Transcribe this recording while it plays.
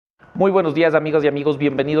Muy buenos días, amigas y amigos,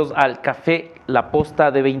 bienvenidos al Café La Posta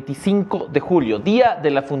de 25 de julio, día de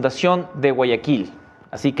la Fundación de Guayaquil.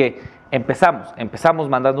 Así que empezamos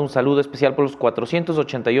mandando un saludo especial por los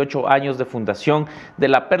 488 años de fundación de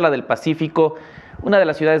la Perla del Pacífico, una de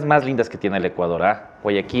las ciudades más lindas que tiene el Ecuador.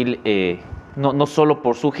 Guayaquil, no solo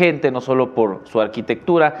por su gente, no solo por su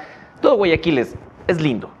arquitectura, todo Guayaquil es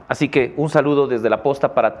lindo. Así que un saludo desde La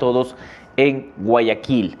Posta para todos en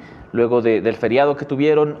Guayaquil. Luego del feriado que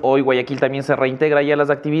tuvieron, hoy Guayaquil también se reintegra ya a las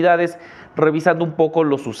actividades, revisando un poco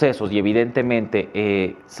los sucesos y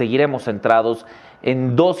evidentemente seguiremos centrados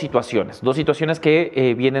en dos situaciones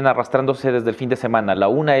que vienen arrastrándose desde el fin de semana. La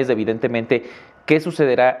una es evidentemente qué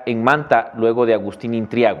sucederá en Manta luego de Agustín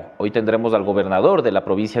INTRIAGO. Hoy tendremos al gobernador de la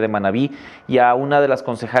provincia de Manabí y a una de las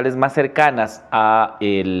concejales más cercanas a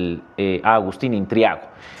Agustín INTRIAGO.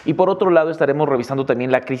 Y por otro lado estaremos revisando también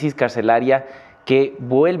la crisis carcelaria que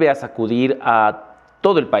vuelve a sacudir a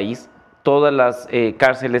todo el país. Todas las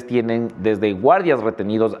cárceles tienen desde guardias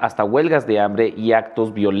retenidos hasta huelgas de hambre y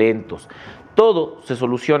actos violentos. Todo se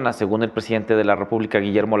soluciona, según el presidente de la República,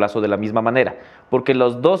 Guillermo Lasso, de la misma manera, porque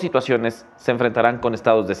las dos situaciones se enfrentarán con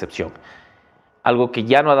estados de excepción. Algo que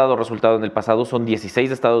ya no ha dado resultado en el pasado, son 16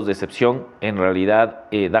 estados de excepción. En realidad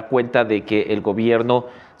da cuenta de que el gobierno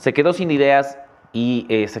se quedó sin ideas y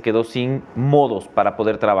se quedó sin modos para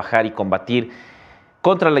poder trabajar y combatir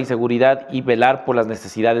contra la inseguridad y velar por las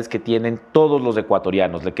necesidades que tienen todos los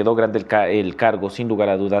ecuatorianos. Le quedó grande el cargo, sin lugar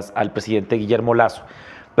a dudas, al presidente Guillermo Lasso.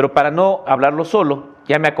 Pero para no hablarlo solo,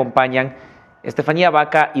 ya me acompañan Estefanía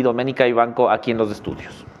Vaca y Doménica Ibanco aquí en los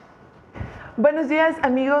estudios. Buenos días,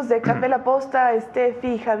 amigos de Café La Posta,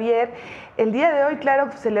 Estefi, Javier. El día de hoy, claro,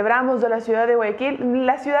 celebramos de la ciudad de Guayaquil,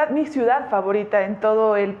 mi ciudad favorita en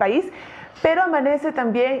todo el país, pero amanece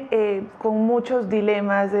también con muchos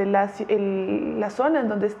dilemas. La zona en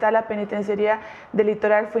donde está la penitenciaría del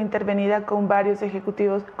litoral fue intervenida con varios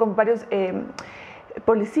ejecutivos, con varios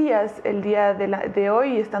policías el día de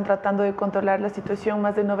hoy, y están tratando de controlar la situación.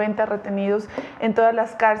 Más de 90 retenidos en todas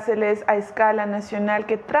las cárceles a escala nacional,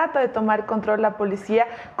 que trata de tomar control la policía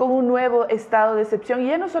con un nuevo estado de excepción, y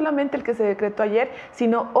ya no solamente el que se decretó ayer,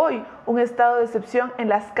 sino hoy un estado de excepción en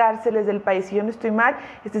las cárceles del país. Si yo no estoy mal,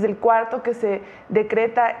 este es el cuarto que se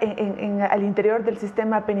decreta al interior del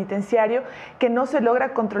sistema penitenciario, que no se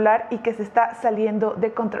logra controlar y que se está saliendo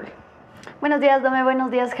de control. Buenos días, Dome,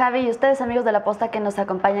 buenos días, Javi, y ustedes, amigos de La Posta, que nos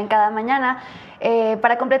acompañan cada mañana.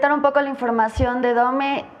 Para completar un poco la información de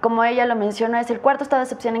Dome, como ella lo mencionó, es el cuarto estado de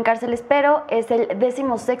excepción en cárceles, pero es el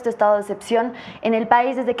 16º estado de excepción en el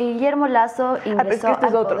país desde que Guillermo Lasso ingresó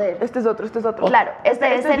al poder. Este es otro. Claro,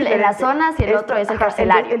 este es el en las zonas y el otro es el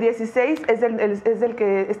carcelario. El 16 es el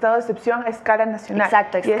que estado de excepción a escala nacional.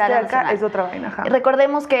 Exacto, y este de acá nacional. Es otra vaina. Ajá.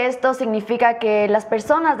 Recordemos que esto significa que las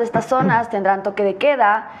personas de estas zonas tendrán toque de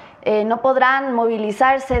queda. No podrán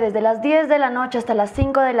movilizarse desde las 10 de la noche hasta las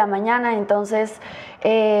 5 de la mañana, entonces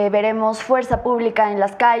veremos fuerza pública en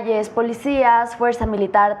las calles, policías, fuerza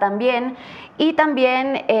militar también, y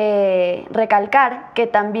también recalcar que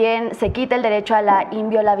también se quita el derecho a la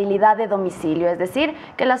inviolabilidad de domicilio, es decir,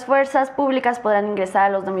 que las fuerzas públicas podrán ingresar a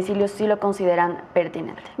los domicilios si lo consideran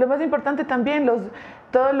pertinente. Lo más importante también,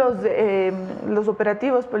 todos los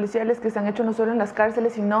operativos policiales que se han hecho no solo en las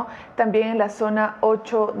cárceles, sino también en la zona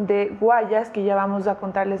 8 de Guayas, que ya vamos a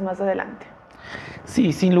contarles más adelante.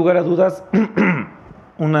 Sí, sin lugar a dudas,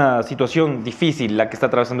 una situación difícil la que está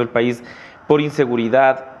atravesando el país por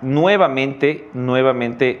inseguridad. Nuevamente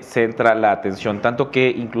centra la atención, tanto que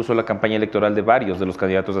incluso la campaña electoral de varios de los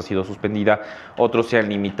candidatos ha sido suspendida. Otros se han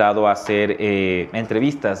limitado a hacer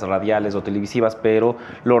entrevistas radiales o televisivas, pero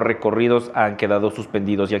los recorridos han quedado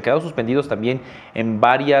suspendidos, y han quedado suspendidos también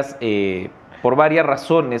por varias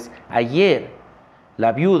razones. Ayer,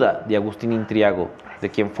 la viuda de Agustín INTRIAGO, de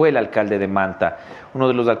quien fue el alcalde de Manta, uno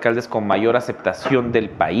de los alcaldes con mayor aceptación del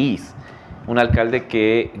país, un alcalde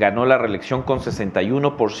que ganó la reelección con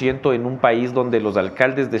 61% en un país donde los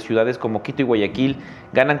alcaldes de ciudades como Quito y Guayaquil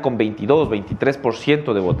ganan con 22,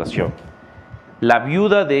 23% de votación. La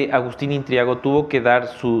viuda de Agustín INTRIAGO tuvo que dar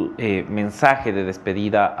su mensaje de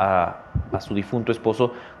despedida a su difunto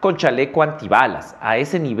esposo con chaleco antibalas. A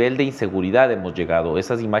ese nivel de inseguridad hemos llegado.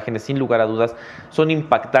 Esas imágenes, sin lugar a dudas, son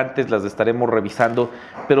impactantes, las estaremos revisando,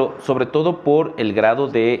 pero sobre todo por el grado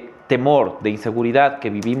de temor, de inseguridad que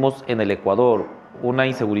vivimos en el Ecuador. Una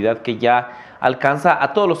inseguridad que ya alcanza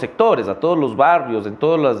a todos los sectores, a todos los barrios, en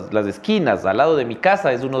todas las esquinas. Al lado de mi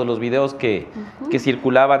casa es uno de los videos que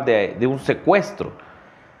circulaban de un secuestro.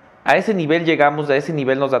 A ese nivel llegamos, a ese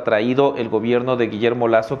nivel nos ha traído el gobierno de Guillermo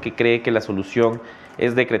Lasso, que cree que la solución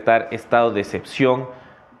es decretar estado de excepción,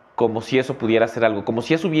 como si eso pudiera ser algo, como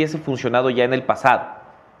si eso hubiese funcionado ya en el pasado.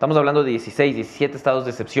 Estamos hablando de 16, 17 estados de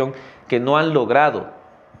excepción que no han logrado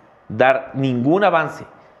dar ningún avance,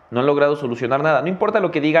 no han logrado solucionar nada. No importa lo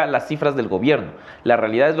que digan las cifras del gobierno, la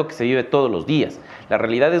realidad es lo que se vive todos los días. La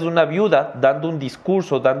realidad es una viuda dando un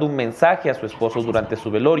discurso, dando un mensaje a su esposo durante su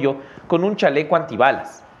velorio con un chaleco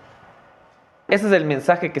antibalas. Ese es el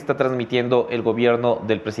mensaje que está transmitiendo el gobierno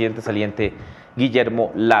del presidente saliente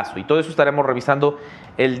Guillermo Lasso. Y todo eso estaremos revisando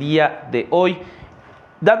el día de hoy,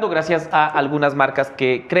 dando gracias a algunas marcas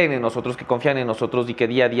que creen en nosotros, que confían en nosotros y que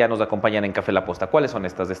día a día nos acompañan en Café La Posta. ¿Cuáles son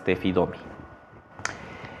estas, Steffi, Domi?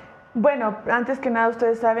 Bueno, antes que nada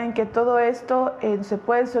ustedes saben que todo esto se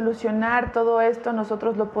puede solucionar, todo esto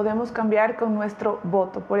nosotros lo podemos cambiar con nuestro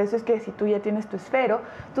voto. Por eso es que si tú ya tienes tu esfero,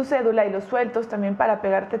 tu cédula y los sueltos también para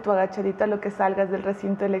pegarte tu agachadita a lo que salgas del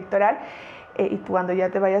recinto electoral y cuando ya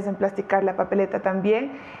te vayas a emplasticar la papeleta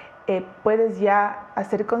también, puedes ya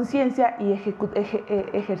hacer conciencia y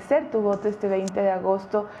ejercer tu voto este 20 de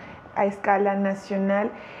agosto a escala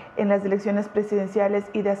nacional en las elecciones presidenciales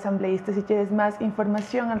y de asambleístas. Si quieres más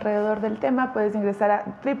información alrededor del tema, puedes ingresar a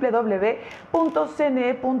www.cne.gov.es.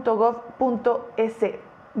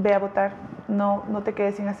 Ve a votar, no te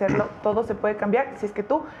quedes sin hacerlo, todo se puede cambiar si es que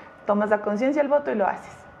tú tomas la conciencia del voto y lo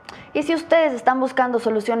haces. Y si ustedes están buscando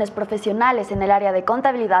soluciones profesionales en el área de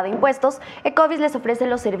contabilidad e impuestos, Ecovis les ofrece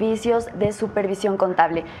los servicios de supervisión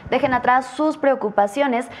contable. Dejen atrás sus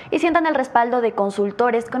preocupaciones y sientan el respaldo de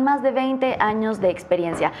consultores con más de 20 años de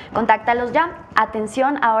experiencia. Contáctalos ya.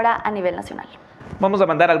 Atención ahora a nivel nacional. Vamos a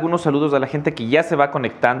mandar algunos saludos a la gente que ya se va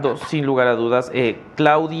conectando, sin lugar a dudas.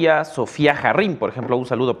 Claudia Sofía Jarrín, por ejemplo, un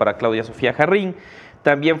saludo para Claudia Sofía Jarrín.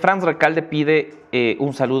 También Franz Recalde pide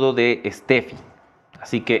un saludo de Steffi.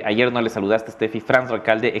 Así que ayer no le saludaste, Steffi. Franz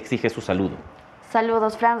Recalde exige su saludo.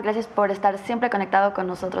 Saludos, Franz. Gracias por estar siempre conectado con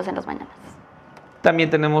nosotros en las mañanas. También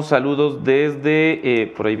tenemos saludos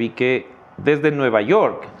desde, por ahí vi que, desde Nueva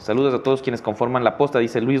York. Saludos a todos quienes conforman la posta,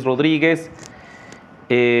 dice Luis Rodríguez.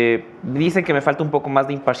 Dicen que me falta un poco más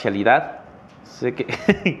de imparcialidad. Sé que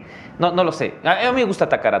no lo sé. A mí me gusta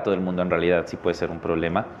atacar a todo el mundo, en realidad, sí puede ser un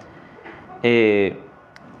problema.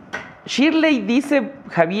 Shirley dice,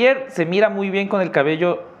 Javier se mira muy bien con el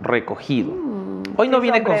cabello recogido. Hoy no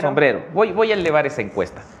viene con sombrero. Voy a elevar esa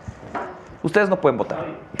encuesta. Ustedes no pueden votar.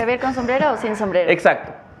 ¿Javier con sombrero o sin sombrero?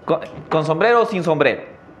 Exacto. ¿Con sombrero o sin sombrero?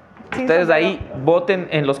 Ustedes ahí voten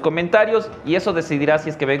en los comentarios y eso decidirá si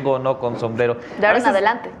es que vengo o no con sombrero. De ahora en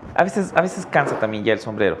adelante. A veces cansa también ya el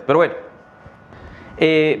sombrero. Pero bueno.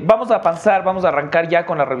 Vamos a avanzar, vamos a arrancar ya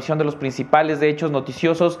con la revisión de los principales hechos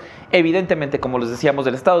noticiosos. Evidentemente, como les decíamos,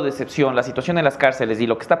 el estado de excepción, la situación en las cárceles y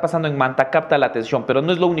lo que está pasando en Manta capta la atención, pero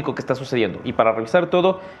no es lo único que está sucediendo. Y para revisar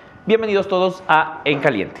todo, bienvenidos todos a En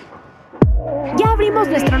Caliente. Ya abrimos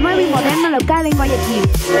nuestro nuevo y moderno local en Guayaquil.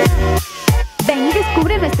 Ven y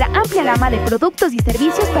descubre nuestra amplia gama de productos y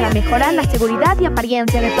servicios para mejorar la seguridad y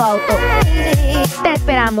apariencia de tu auto. Te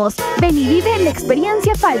esperamos. Ven y vive la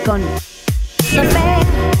experiencia Falcon.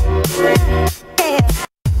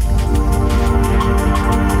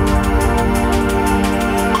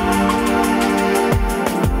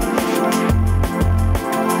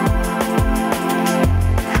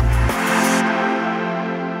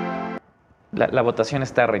 La votación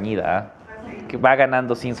está reñida, ¿eh? Que va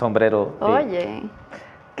ganando sin sombrero. Oye.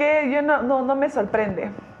 Que yo no me sorprende.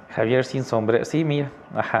 Javier sin sombrero. Sí, mira.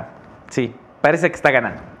 Ajá. Sí, parece que está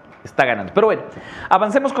ganando. Está ganando. Pero bueno,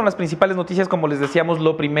 avancemos con las principales noticias. Como les decíamos,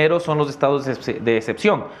 lo primero son los estados de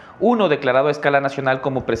excepción. Uno declarado a escala nacional,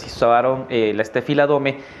 como precisaron la Steffi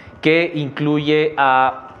Ladome, que incluye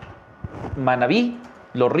a Manabí,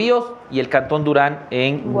 Los Ríos y el Cantón Durán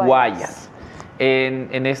en Guayas.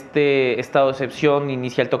 En este estado de excepción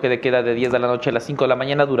inicia el toque de queda de 10 de la noche a las 5 de la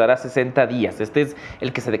mañana, durará 60 días. Este es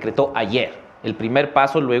el que se decretó ayer, el primer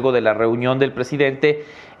paso luego de la reunión del presidente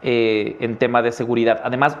en tema de seguridad.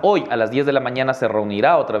 Además, hoy a las 10 de la mañana se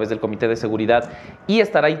reunirá otra vez el Comité de Seguridad y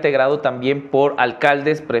estará integrado también por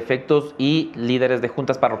alcaldes, prefectos y líderes de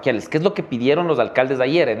juntas parroquiales. ¿Qué es lo que pidieron los alcaldes de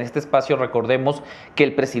ayer? En este espacio recordemos que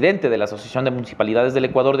el presidente de la Asociación de Municipalidades del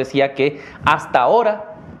Ecuador decía que hasta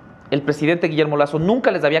ahora el presidente Guillermo Lasso nunca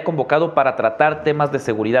les había convocado para tratar temas de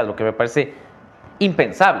seguridad, lo que me parece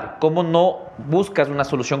impensable. ¿Cómo no buscas una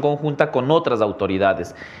solución conjunta con otras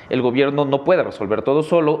autoridades? El gobierno no puede resolver todo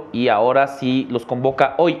solo y ahora sí los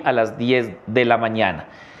convoca hoy a las 10 de la mañana.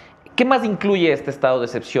 ¿Qué más incluye este estado de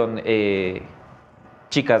excepción,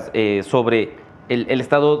 chicas, sobre el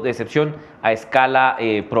estado de excepción a escala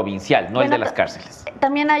provincial, no el de las cárceles.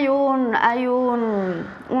 También hay un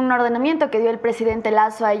ordenamiento que dio el presidente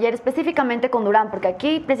Lasso ayer, específicamente con Durán, porque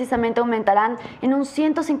aquí precisamente aumentarán en un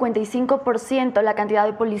 155% la cantidad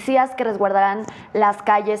de policías que resguardarán las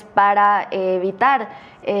calles para evitar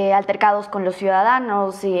altercados con los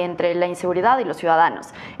ciudadanos y entre la inseguridad y los ciudadanos.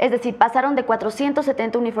 Es decir, pasaron de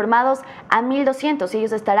 470 uniformados a 1.200 y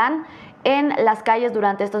ellos estarán en las calles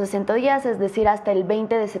durante estos 60 días, es decir, hasta el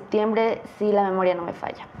 20 de septiembre, si la memoria no me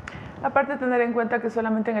falla. Aparte de tener en cuenta que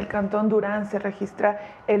solamente en el cantón Durán se registra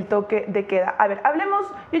el toque de queda. A ver, hablemos,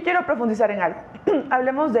 yo quiero profundizar en algo.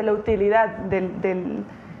 Hablemos de la utilidad del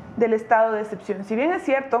estado de excepción. Si bien es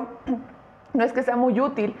cierto, no es que sea muy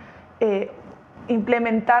útil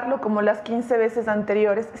implementarlo como las 15 veces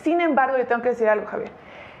anteriores, sin embargo, yo tengo que decir algo, Javier.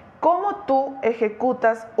 ¿Cómo tú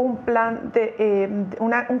ejecutas un plan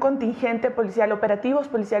un contingente policial, operativos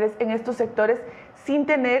policiales en estos sectores sin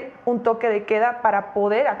tener un toque de queda para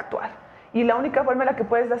poder actuar? Y la única forma en la que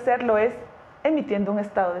puedes hacerlo es emitiendo un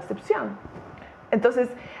estado de excepción. Entonces,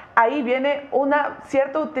 ahí viene una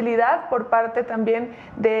cierta utilidad por parte también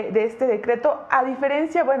de este decreto, a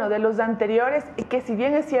diferencia, bueno, de los anteriores, que si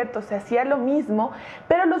bien es cierto, se hacía lo mismo,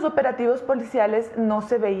 pero los operativos policiales no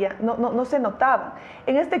se veían, no se notaban.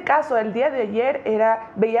 En este caso, el día de ayer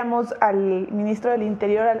veíamos al ministro del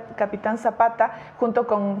Interior, al capitán Zapata, junto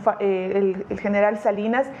con el general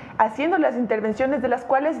Salinas, haciendo las intervenciones de las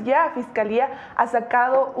cuales ya Fiscalía ha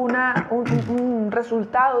sacado un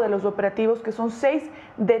resultado de los operativos, que son 6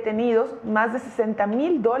 detenidos, más de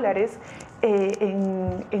 $60,000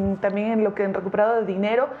 también en lo que han recuperado de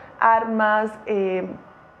dinero, armas,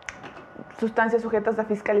 sustancias sujetas a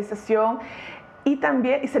fiscalización y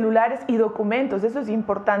también celulares y documentos. Eso es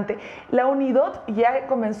importante. La UNIDOT ya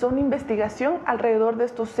comenzó una investigación alrededor de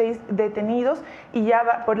estos 6 detenidos y ya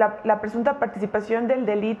va por la presunta participación del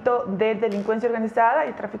delito de delincuencia organizada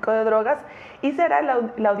y tráfico de drogas, y será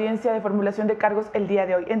la audiencia de formulación de cargos el día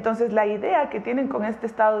de hoy. Entonces, la idea que tienen con este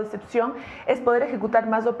estado de excepción es poder ejecutar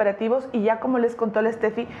más operativos, y ya como les contó la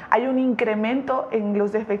Steffi, hay un incremento en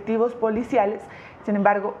los efectivos policiales. Sin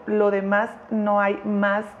embargo, lo demás, no hay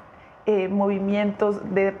más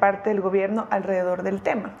movimientos de parte del gobierno alrededor del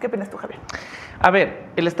tema. ¿Qué opinas tú, Javier? A ver,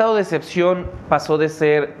 el estado de excepción pasó de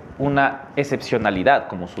ser una excepcionalidad,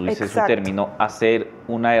 como dice su término, a ser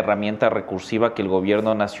una herramienta recursiva que el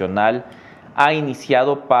gobierno nacional ha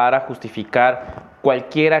iniciado para justificar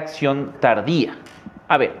cualquier acción tardía.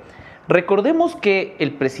 A ver, recordemos que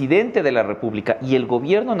el presidente de la República y el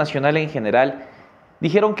gobierno nacional en general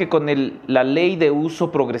dijeron que con la ley de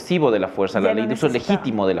uso progresivo de la fuerza, la ley de uso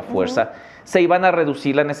legítimo de la fuerza, se iban a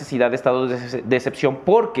reducir la necesidad de estados de excepción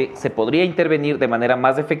porque se podría intervenir de manera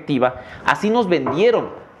más efectiva. Así nos vendieron.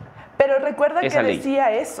 Pero recuerda que ley.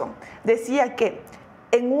 Decía eso, decía que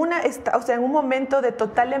en un momento de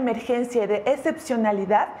total emergencia y de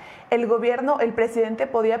excepcionalidad, el gobierno, el presidente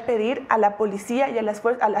podía pedir a la policía y a las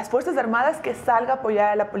Fuerzas Armadas que salga a apoyar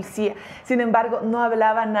a la policía. Sin embargo, no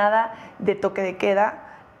hablaba nada de toque de queda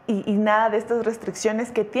y nada de estas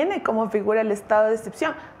restricciones que tiene como figura el estado de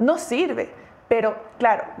excepción. No sirve. Pero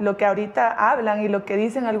claro, lo que ahorita hablan y lo que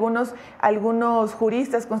dicen algunos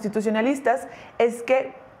juristas constitucionalistas es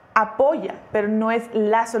que apoya, pero no es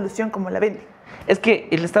la solución como la venden. Es que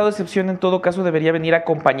el estado de excepción en todo caso debería venir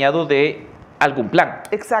acompañado de algún plan.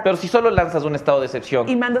 Exacto. Pero si solo lanzas un estado de excepción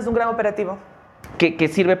y mandas un gran operativo que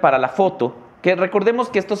sirve para la foto, que recordemos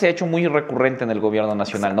que esto se ha hecho muy recurrente en el gobierno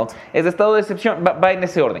nacional, ¿no? Es de estado de excepción, va en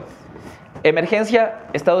ese orden. Emergencia,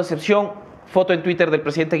 estado de excepción, foto en Twitter del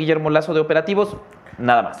presidente Guillermo Lasso de operativos,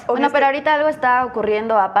 nada más. Bueno, pero ahorita algo está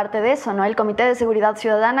ocurriendo aparte de eso, ¿no? El Comité de Seguridad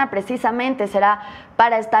Ciudadana precisamente será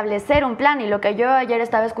para establecer un plan, y lo que yo ayer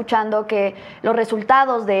estaba escuchando, que los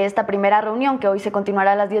resultados de esta primera reunión, que hoy se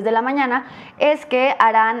continuará a las 10 de la mañana, es que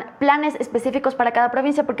harán planes específicos para cada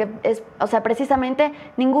provincia, porque precisamente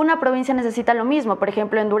ninguna provincia necesita lo mismo. Por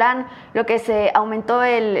ejemplo, en Durán lo que se aumentó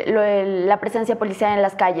la presencia policial en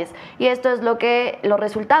las calles, y esto es los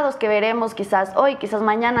resultados que veremos quizás hoy, quizás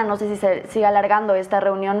mañana. No sé si se siga alargando esta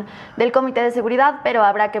reunión del Comité de Seguridad, pero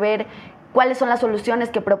habrá que ver cuáles son las soluciones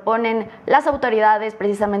que proponen las autoridades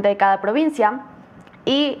precisamente de cada provincia,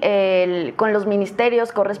 y con los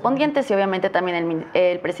ministerios correspondientes y obviamente también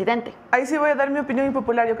el presidente. Ahí sí voy a dar mi opinión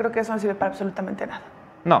impopular. Yo creo que eso no sirve para absolutamente nada.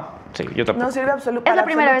 No, sí, yo tampoco. No sirve absolutamente. Es la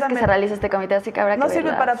primera vez que se realiza este comité, así que habrá que No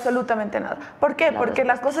sirve ver para absolutamente nada. ¿Por qué? Porque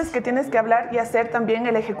las cosas que tienes que hablar y hacer también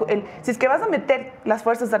si es que vas a meter las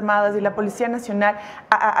Fuerzas Armadas y la Policía Nacional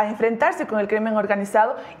a enfrentarse con el crimen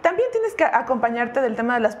organizado, también tienes que acompañarte del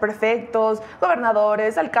tema de los prefectos,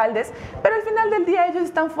 gobernadores, alcaldes, pero al final del día ellos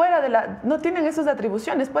están fuera no tienen esas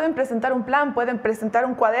atribuciones. Pueden presentar un plan, pueden presentar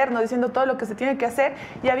un cuaderno diciendo todo lo que se tiene que hacer.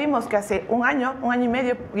 Ya vimos que hace un año y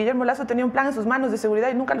medio, Guillermo Lasso tenía un plan en sus manos de seguridad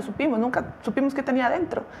y nunca lo supimos, nunca supimos qué tenía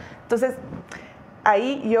adentro. Entonces,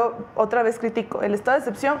 ahí yo otra vez critico. El estado de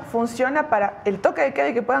excepción funciona para el toque de queda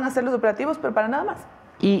y que puedan hacer los operativos, pero para nada más.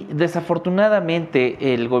 Y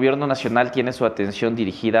desafortunadamente el gobierno nacional tiene su atención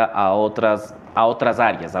dirigida a otras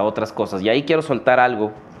áreas, a otras cosas. Y ahí quiero soltar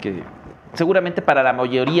algo que seguramente para la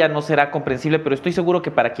mayoría no será comprensible, pero estoy seguro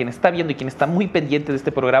que para quien está viendo y quien está muy pendiente de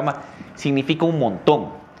este programa significa un montón.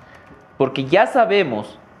 Porque ya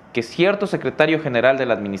sabemos que cierto secretario general de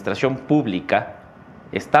la Administración Pública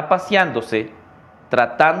está paseándose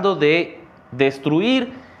tratando de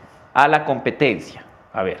destruir a la competencia.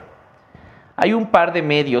 A ver, hay un par de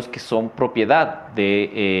medios que son propiedad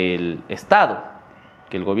del Estado,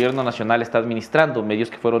 que el gobierno nacional está administrando,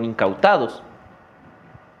 medios que fueron incautados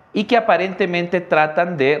y que aparentemente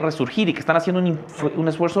tratan de resurgir y que están haciendo un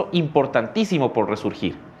esfuerzo importantísimo por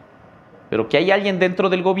resurgir. Pero que hay alguien dentro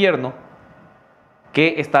del gobierno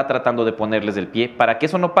que está tratando de ponerles el pie para que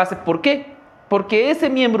eso no pase. ¿Por qué? Porque ese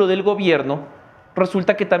miembro del gobierno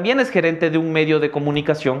resulta que también es gerente de un medio de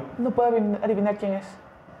comunicación. No puedo adivinar quién es.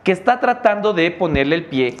 Que está tratando de ponerle el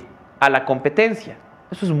pie a la competencia.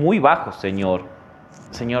 Eso es muy bajo, señor.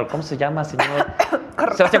 Señor, ¿cómo se llama, señor?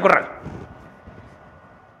 Sebastián Corral.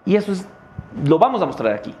 Y eso lo vamos a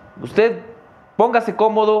mostrar aquí. Usted póngase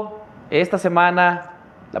cómodo esta semana.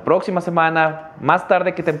 La próxima semana, más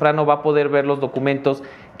tarde que temprano, va a poder ver los documentos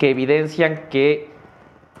que evidencian que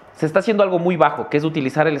se está haciendo algo muy bajo, que es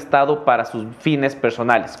utilizar el Estado para sus fines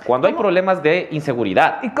personales. Cuando hay problemas de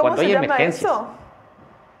inseguridad, ¿Y cómo cuando se hay llama emergencias. eso?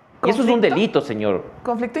 Y eso es un delito, señor.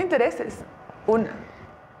 Conflicto de intereses.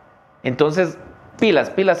 Entonces,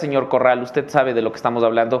 pilas, señor Corral. Usted sabe de lo que estamos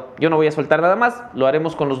hablando. Yo no voy a soltar nada más. Lo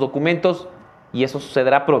haremos con los documentos y eso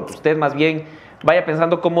sucederá pronto. Usted más bien vaya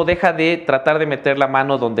pensando cómo deja de tratar de meter la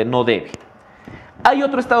mano donde no debe. Hay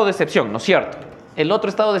otro estado de excepción, ¿no es cierto? El otro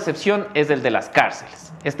estado de excepción es el de las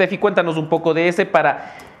cárceles. Estefi, cuéntanos un poco de ese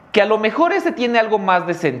para que a lo mejor ese tiene algo más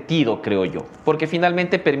de sentido, creo yo, porque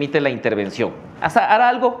finalmente permite la intervención. ¿Hará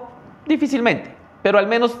algo? Difícilmente, pero al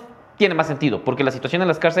menos tiene más sentido, porque la situación en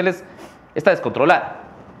las cárceles está descontrolada.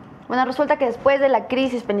 Bueno, resulta que después de la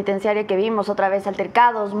crisis penitenciaria que vimos, otra vez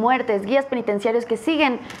altercados, muertes, guías penitenciarios que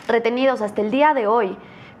siguen retenidos hasta el día de hoy,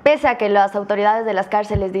 pese a que las autoridades de las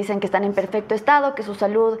cárceles dicen que están en perfecto estado, que su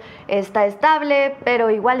salud está estable, pero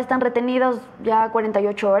igual están retenidos ya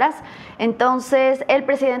 48 horas. Entonces, el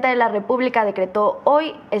presidente de la República decretó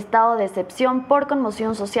hoy estado de excepción por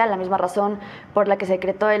conmoción social, la misma razón por la que se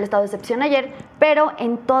decretó el estado de excepción ayer, pero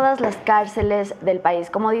en todas las cárceles del país.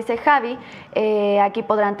 Como dice Javi, aquí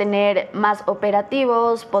podrán tener más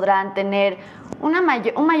operativos, podrán tener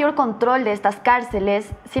un mayor control de estas cárceles.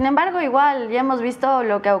 Sin embargo, igual ya hemos visto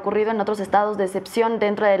lo que ha ocurrido en otros estados de excepción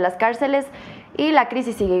dentro de las cárceles y la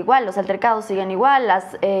crisis sigue igual, los altercados siguen igual,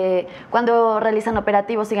 cuando realizan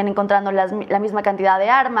operativos siguen encontrando la misma cantidad de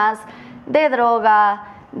armas, de droga,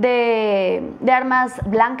 de armas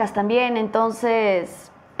blancas también.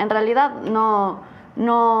 Entonces, en realidad no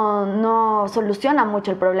soluciona mucho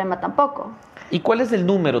el problema tampoco. ¿Y cuál es el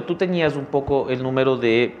número? Tú tenías un poco el número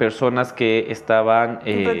de personas que estaban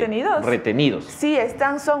retenidos. Sí,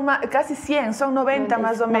 son casi 100, son 90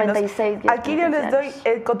 más o menos. 96. Aquí yo les doy,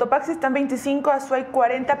 Cotopaxi están 25, Azuay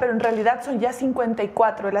 40, pero en realidad son ya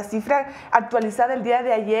 54. La cifra actualizada el día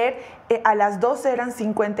de ayer a las 12 eran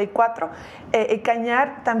 54.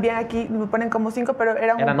 Cañar también aquí me ponen como 5, pero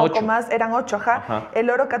eran un poco 8. más, eran 8, ajá. El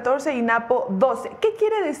Oro 14 y Napo 12. ¿Qué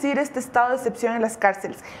quiere decir este estado de excepción en las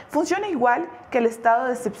cárceles? Funciona igual que el estado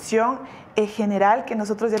de excepción general, que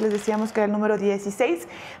nosotros ya les decíamos que era el número 16,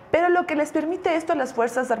 pero lo que les permite esto a las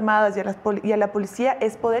Fuerzas Armadas y a la policía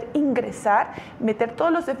es poder ingresar, meter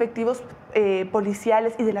todos los efectivos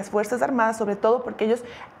policiales y de las Fuerzas Armadas, sobre todo porque ellos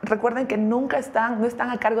recuerden que no están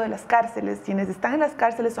a cargo de las cárceles. Quienes están en las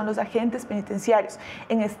cárceles son los agentes penitenciarios.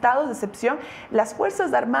 En estados de excepción, las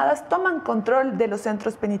Fuerzas Armadas toman control de los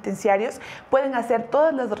centros penitenciarios, pueden hacer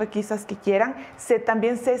todas las requisas que quieran,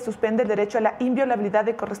 también se suspende el derecho a la inviolabilidad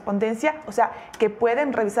de correspondencia, o sea, que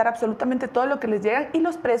pueden revisar absolutamente todo lo que les llegan y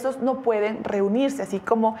los presos no pueden reunirse, así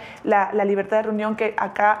como la libertad de reunión que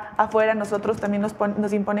acá afuera nosotros también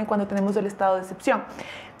nos imponen cuando tenemos el estado de excepción.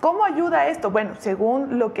 ¿Cómo ayuda esto? Bueno,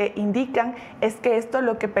 según lo que indican, es que esto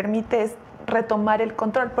lo que permite es retomar el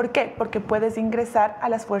control. ¿Por qué? Porque puedes ingresar a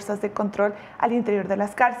las fuerzas de control al interior de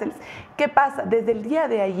las cárceles. ¿Qué pasa? Desde el día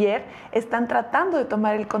de ayer están tratando de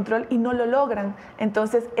tomar el control y no lo logran.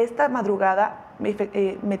 Entonces, esta madrugada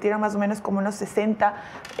metieron más o menos como unos 60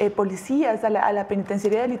 policías a la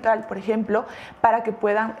penitenciaría del Litoral, por ejemplo, para que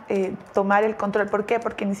puedan tomar el control. ¿Por qué?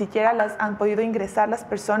 Porque ni siquiera han podido ingresar las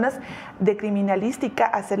personas de criminalística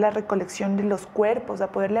a hacer la recolección de los cuerpos, a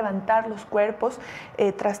poder levantar los cuerpos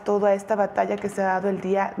tras toda esta batalla que se ha dado el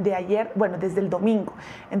día de ayer, bueno, desde el domingo.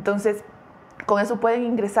 Entonces, con eso pueden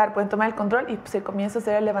ingresar, pueden tomar el control y se comienza a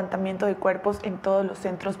hacer el levantamiento de cuerpos en todos los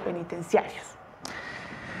centros penitenciarios.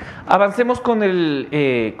 Avancemos con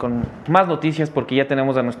más noticias porque ya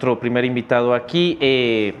tenemos a nuestro primer invitado aquí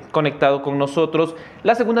conectado con nosotros.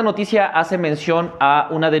 La segunda noticia hace mención a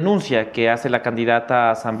una denuncia que hace la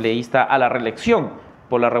candidata asambleísta a la reelección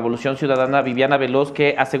por la Revolución Ciudadana, Viviana Veloz,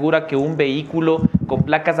 que asegura que un vehículo con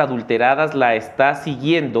placas adulteradas la está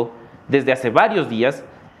siguiendo desde hace varios días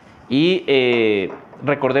y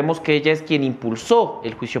recordemos que ella es quien impulsó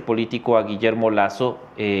el juicio político a Guillermo Lasso,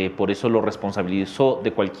 por eso lo responsabilizó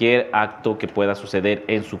de cualquier acto que pueda suceder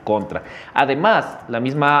en su contra. Además, la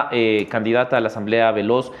misma candidata a la Asamblea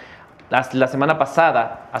Veloz, la semana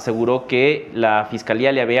pasada aseguró que la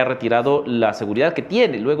Fiscalía le había retirado la seguridad que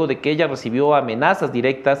tiene, luego de que ella recibió amenazas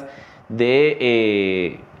directas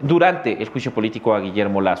durante el juicio político a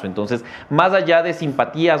Guillermo Lasso. Entonces, más allá de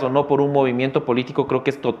simpatías o no por un movimiento político, creo que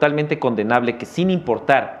es totalmente condenable que sin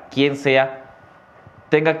importar quién sea,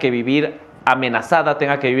 tenga que vivir amenazada,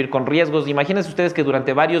 tenga que vivir con riesgos. Imagínense ustedes que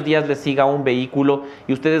durante varios días les siga un vehículo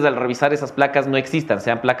y ustedes al revisar esas placas no existan,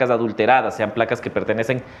 sean placas adulteradas, sean placas que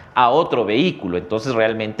pertenecen a otro vehículo. Entonces,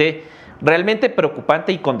 realmente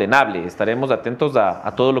preocupante y condenable. Estaremos atentos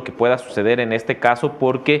a todo lo que pueda suceder en este caso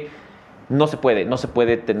porque no se puede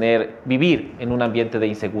vivir en un ambiente de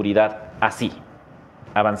inseguridad así.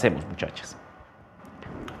 Avancemos, muchachas.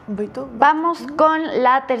 Vamos con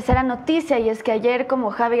la tercera noticia, y es que ayer,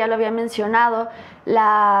 como Javi ya lo había mencionado,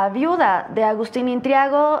 la viuda de Agustín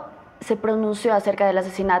INTRIAGO se pronunció acerca del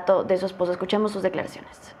asesinato de su esposo. Escuchemos sus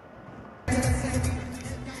declaraciones.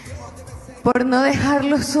 Por no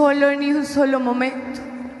dejarlo solo ni un solo momento.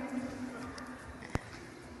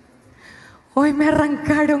 Hoy me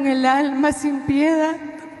arrancaron el alma sin piedad.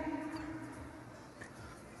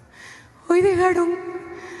 Hoy dejaron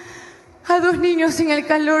a 2 niños sin el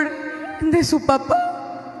calor de su papá.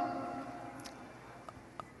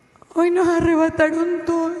 Hoy nos arrebataron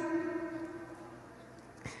todo.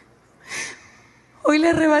 Hoy le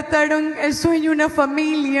arrebataron el sueño a una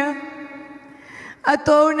familia, a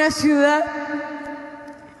toda una ciudad.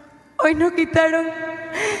 Hoy nos quitaron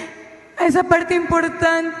a esa parte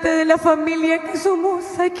importante de la familia que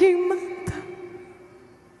somos aquí en Manta.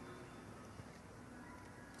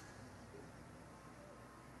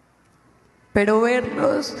 Pero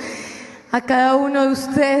verlos a cada uno de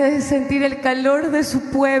ustedes, sentir el calor de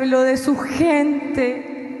su pueblo, de su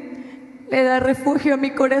gente, le da refugio a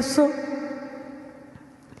mi corazón.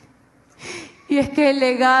 Y es que el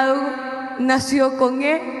legado nació con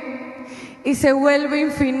él y se vuelve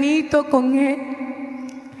infinito con él.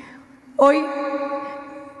 Hoy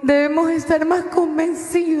debemos estar más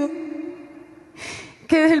convencidos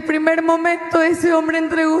que desde el primer momento ese hombre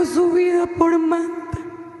entregó su vida por Manta.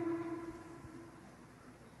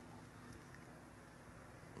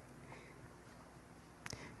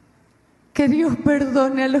 Que Dios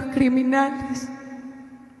perdone a los criminales,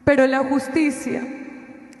 pero la justicia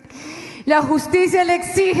le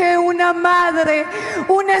exige una madre,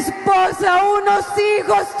 una esposa, unos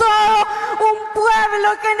hijos, todo un pueblo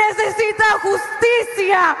que necesita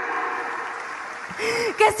justicia,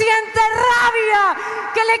 que siente rabia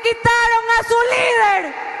que le quitaron a su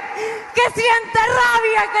líder, que siente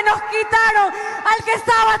rabia que nos quitaron al que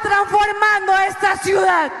estaba transformando esta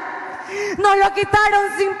ciudad. Nos lo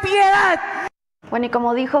quitaron sin piedad. Bueno, y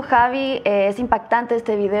como dijo Javi, es impactante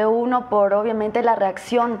este video, uno por obviamente la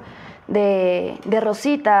reacción de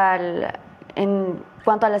Rosita en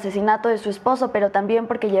cuanto al asesinato de su esposo, pero también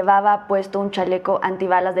porque llevaba puesto un chaleco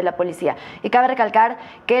antibalas de la policía. Y cabe recalcar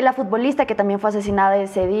que la futbolista que también fue asesinada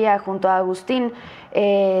ese día junto a Agustín,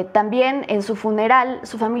 también en su funeral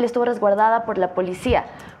su familia estuvo resguardada por la policía,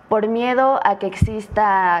 por miedo a que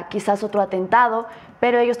exista quizás otro atentado,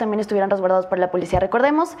 pero ellos también estuvieron resguardados por la policía.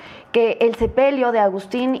 Recordemos que el sepelio de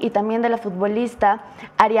Agustín y también de la futbolista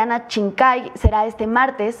Ariana Chincay será este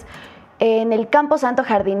martes en el Campo Santo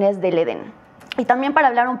Jardines del Edén. Y también para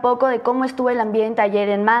hablar un poco de cómo estuvo el ambiente ayer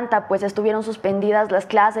en Manta, pues estuvieron suspendidas las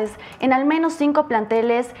clases en al menos 5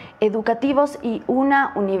 planteles educativos y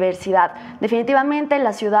una universidad. Definitivamente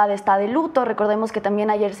la ciudad está de luto. Recordemos que también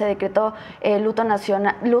ayer se decretó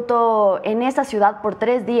luto en esa ciudad por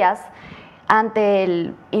 3 días ante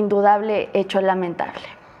el indudable hecho lamentable.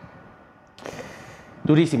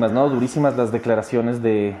 Durísimas, ¿no? Durísimas las declaraciones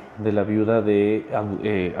de la viuda de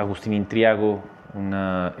Agustín INTRIAGO,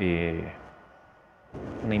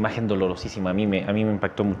 una imagen dolorosísima. A mí me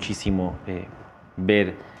impactó muchísimo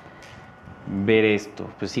ver esto.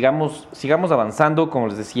 Pues sigamos avanzando. Como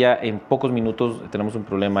les decía, en pocos minutos tenemos un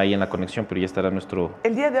problema ahí en la conexión, pero ya estará nuestro...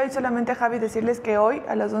 El día de hoy solamente, Javi, decirles que hoy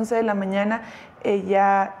a las 11 de la mañana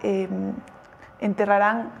ya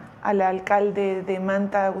enterrarán al alcalde de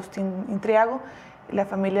Manta, Agustín INTRIAGO. La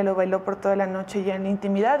familia lo bailó por toda la noche ya en la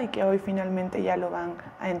intimidad y que hoy finalmente ya lo van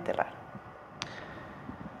a enterrar.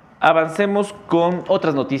 Avancemos con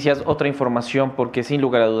otras noticias, otra información, porque sin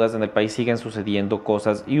lugar a dudas en el país siguen sucediendo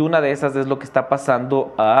cosas y una de esas es lo que está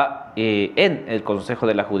pasando en el Consejo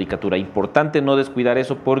de la Judicatura. Importante no descuidar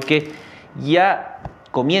eso porque ya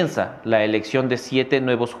comienza la elección de 7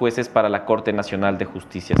 nuevos jueces para la Corte Nacional de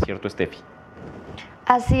Justicia, ¿cierto, Estefi?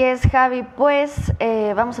 Así es, Javi. Pues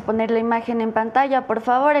vamos a poner la imagen en pantalla, por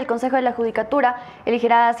favor. El Consejo de la Judicatura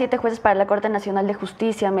elegirá a 7 jueces para la Corte Nacional de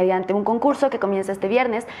Justicia mediante un concurso que comienza este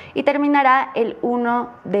viernes y terminará el 1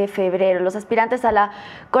 de febrero. Los aspirantes a la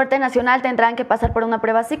Corte Nacional tendrán que pasar por una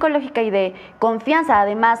prueba psicológica y de confianza,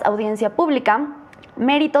 además audiencia pública,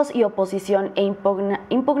 méritos y oposición e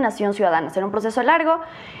impugnación ciudadana. Será un proceso largo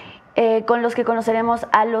con los que conoceremos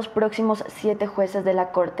a los próximos 7 jueces de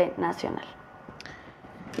la Corte Nacional.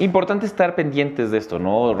 Importante estar pendientes de esto,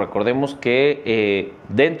 ¿no? Recordemos que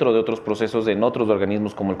dentro de otros procesos, en otros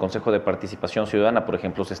organismos como el Consejo de Participación Ciudadana, por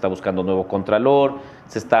ejemplo, se está buscando nuevo contralor,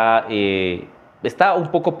 está un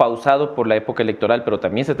poco pausado por la época electoral, pero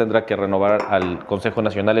también se tendrá que renovar al Consejo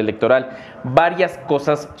Nacional Electoral. Varias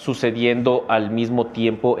cosas sucediendo al mismo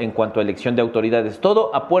tiempo en cuanto a elección de autoridades,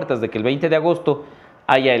 todo a puertas de que el 20 de agosto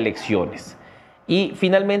haya elecciones. Y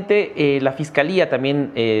finalmente la Fiscalía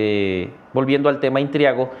también, volviendo al tema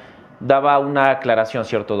INTRIAGO, daba una aclaración,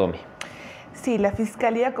 ¿cierto, Domi? Sí, la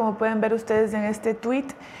Fiscalía, como pueden ver ustedes en este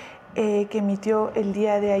tuit que emitió el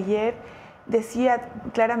día de ayer, decía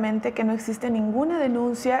claramente que no existe ninguna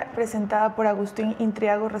denuncia presentada por Agustín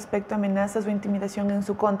INTRIAGO respecto a amenazas o intimidación en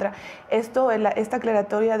su contra. Esta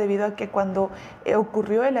aclaratoria debido a que cuando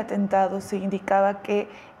ocurrió el atentado se indicaba que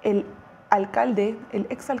el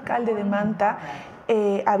exalcalde de Manta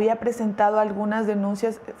había presentado algunas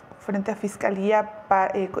denuncias frente a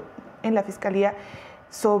en la Fiscalía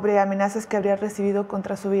sobre amenazas que habría recibido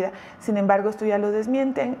contra su vida. Sin embargo, esto ya lo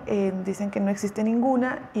desmienten, dicen que no existe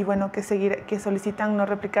ninguna y bueno, que solicitan no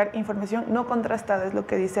replicar información no contrastada, es lo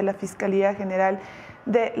que dice la Fiscalía General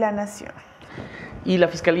de la Nación. Y la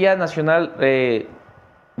Fiscalía Nacional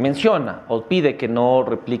menciona o pide que no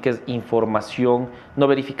repliques información no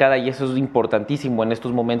verificada y eso es importantísimo en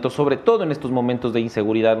estos momentos, sobre todo en estos momentos de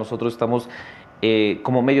inseguridad. Nosotros estamos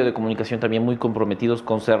como medio de comunicación también muy comprometidos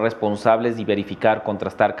con ser responsables y verificar,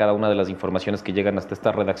 contrastar cada una de las informaciones que llegan hasta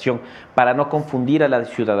esta redacción para no confundir a la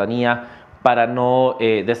ciudadanía, para no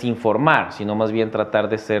desinformar, sino más bien tratar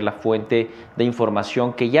de ser la fuente de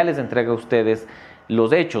información que ya les entrega a ustedes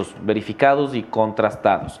los hechos verificados y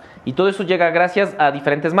contrastados. Y todo eso llega gracias a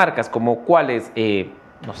diferentes marcas, como cuáles,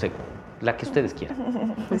 no sé, la que ustedes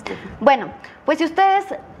quieran. Bueno, pues si ustedes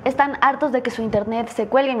están hartos de que su internet se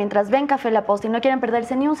cuelgue mientras ven Café La Posta y no quieren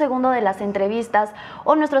perderse ni un segundo de las entrevistas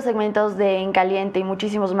o nuestros segmentos de En Caliente y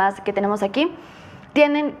muchísimos más que tenemos aquí,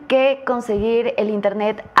 tienen que conseguir el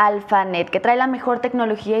internet AlphaNet, que trae la mejor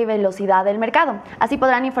tecnología y velocidad del mercado. Así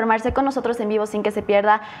podrán informarse con nosotros en vivo sin que se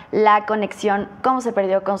pierda la conexión, como se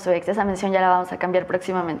perdió con su ex. Esa mención ya la vamos a cambiar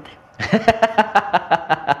próximamente.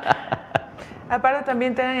 Aparte,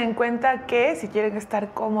 también tengan en cuenta que si quieren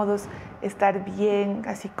estar cómodos, estar bien,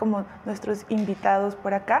 así como nuestros invitados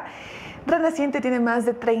por acá, Renaciente tiene más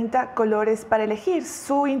de 30 colores para elegir.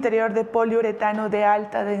 Su interior de poliuretano de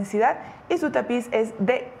alta densidad y su tapiz es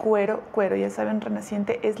de cuero. Ya saben,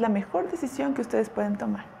 Renaciente es la mejor decisión que ustedes pueden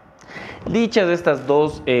tomar. Dichas estas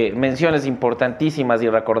dos menciones importantísimas y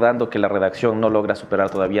recordando que la redacción no logra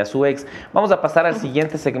superar todavía a su ex, vamos a pasar al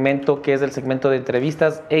siguiente segmento, que es el segmento de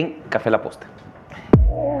entrevistas en Café La Posta.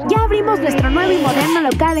 Ya abrimos nuestro nuevo y moderno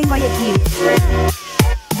local en Guayaquil.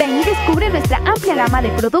 Ven y descubre nuestra amplia gama de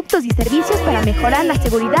productos y servicios para mejorar la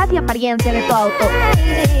seguridad y apariencia de tu auto.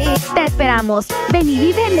 Te esperamos. Ven y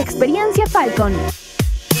vive la experiencia Falcon.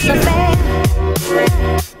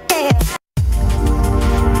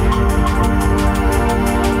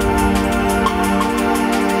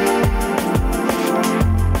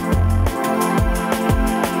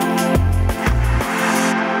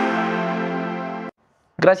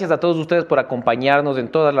 Gracias a todos ustedes por acompañarnos en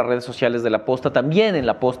todas las redes sociales de La Posta, también en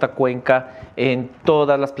La Posta Cuenca, en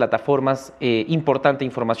todas las plataformas, importante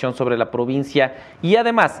información sobre la provincia y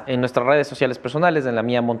además en nuestras redes sociales personales, en la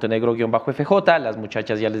mía Montenegro-FJ, las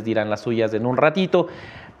muchachas ya les dirán las suyas en un ratito,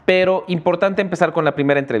 pero importante empezar con la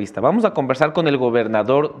primera entrevista. Vamos a conversar con el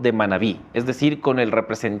gobernador de Manabí, es decir, con el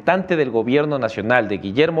representante del Gobierno nacional de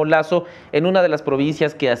Guillermo Lasso en una de las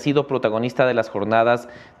provincias que ha sido protagonista de las jornadas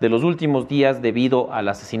de los últimos días debido al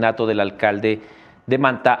asesinato del alcalde de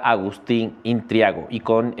Manta, Agustín INTRIAGO. Y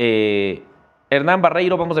con Hernán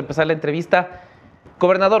Barreiro vamos a empezar la entrevista.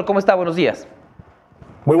 Gobernador, ¿cómo está? Buenos días.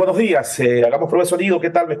 Muy buenos días. Hagamos prueba de sonido. ¿Qué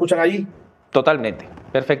tal? ¿Me escuchan ahí? Totalmente.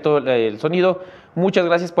 Perfecto el sonido. Muchas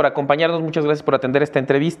gracias por acompañarnos, muchas gracias por atender esta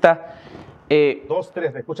entrevista. 2,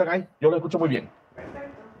 3, ¿me escuchan ahí? Yo lo escucho muy bien.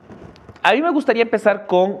 A mí me gustaría empezar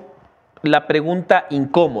con la pregunta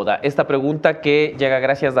incómoda, esta pregunta que llega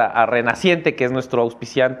gracias a Renaciente, que es nuestro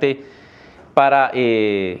auspiciante para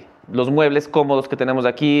los muebles cómodos que tenemos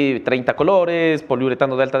aquí, 30 colores,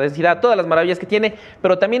 poliuretano de alta densidad, todas las maravillas que tiene,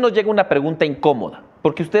 pero también nos llega una pregunta incómoda,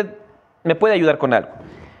 porque usted me puede ayudar con algo.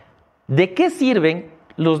 ¿De qué sirven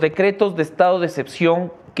los decretos de estado de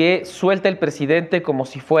excepción que suelta el presidente como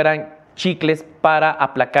si fueran chicles para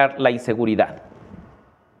aplacar la inseguridad?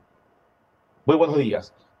 Muy buenos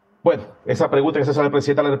días. Bueno, esa pregunta que se hace al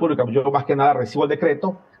presidente de la República, yo más que nada recibo el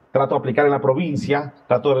decreto, trato de aplicar en la provincia,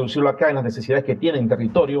 trato de reducirlo acá en las necesidades que tiene en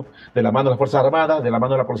territorio, de la mano de las Fuerzas Armadas, de la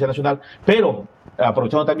mano de la Policía Nacional, pero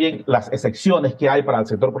aprovechando también las excepciones que hay para el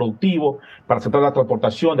sector productivo, para el sector de la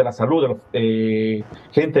transportación, de la salud, de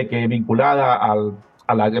gente que vinculada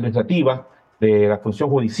a la administrativa, de la función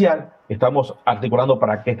judicial, estamos articulando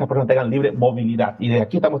para que estas personas tengan libre movilidad. Y de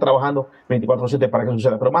aquí estamos trabajando 24/7 para que eso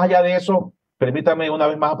suceda. Pero más allá de eso, permítame una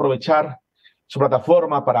vez más aprovechar su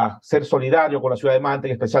plataforma para ser solidario con la ciudad de Manta,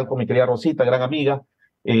 en especial con mi querida Rosita, gran amiga,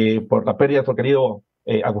 por la pérdida de nuestro querido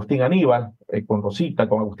Agustín Aníbal, con Rosita,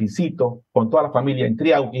 con Agustincito, con toda la familia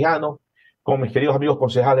Intriago, Quijano, con mis queridos amigos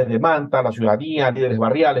concejales de Manta, la ciudadanía, líderes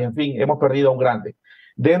barriales, en fin, hemos perdido a un grande.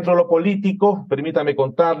 Dentro de lo político, permítame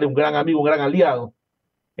contarle, un gran amigo, un gran aliado.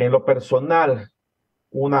 En lo personal,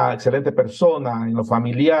 una excelente persona. En lo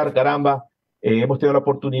familiar, caramba, hemos tenido la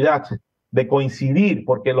oportunidad de coincidir,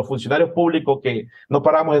 porque los funcionarios públicos que no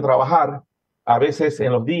paramos de trabajar, a veces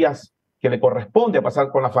en los días que le corresponde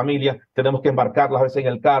pasar con la familia, tenemos que embarcarlas a veces en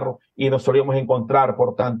el carro y nos solíamos encontrar,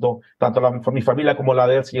 por tanto mi familia como la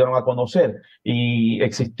de él se llegaron a conocer y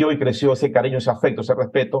existió y creció ese cariño, ese afecto, ese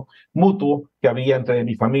respeto mutuo que había entre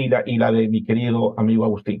mi familia y la de mi querido amigo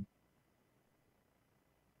Agustín.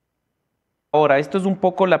 Ahora, esto es un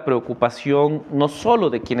poco la preocupación no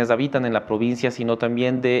solo de quienes habitan en la provincia, sino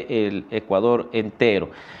también del Ecuador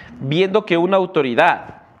entero. Viendo que una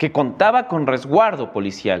autoridad que contaba con resguardo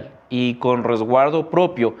policial y con resguardo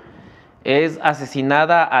propio es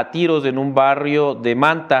asesinada a tiros en un barrio de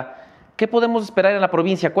Manta, ¿qué podemos esperar en la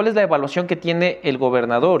provincia? ¿Cuál es la evaluación que tiene el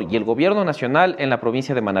gobernador y el gobierno nacional en la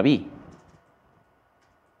provincia de Manabí?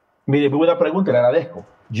 Mire, muy buena pregunta, le agradezco.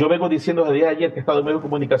 Yo vengo diciendo desde ayer que he estado en medio de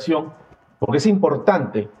comunicación porque es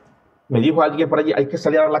importante. Me dijo alguien por allí, hay que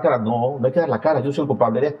salir a dar la cara. No, no hay que dar la cara, yo soy el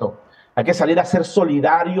culpable de esto. Hay que salir a ser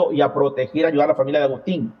solidario y a proteger, a ayudar a la familia de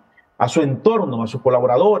Agustín, a su entorno, a sus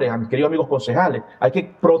colaboradores, a mis queridos amigos concejales. Hay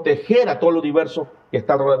que proteger a todo el universo que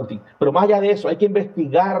está alrededor de Agustín. Pero más allá de eso, hay que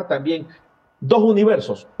investigar también dos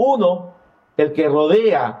universos. Uno, el que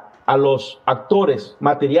rodea a los actores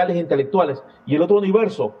materiales e intelectuales, y el otro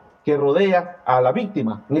universo que rodea a la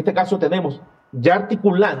víctima. En este caso tenemos, ya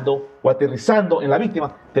articulando o aterrizando en la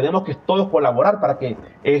víctima, tenemos que todos colaborar para que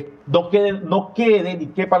no quede ni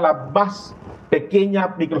quepa la más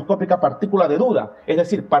pequeña microscópica partícula de duda. Es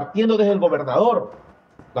decir, partiendo desde el gobernador,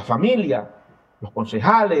 la familia, los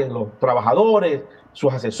concejales, los trabajadores,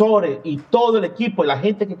 sus asesores y todo el equipo y la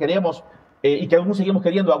gente que queremos y que aún seguimos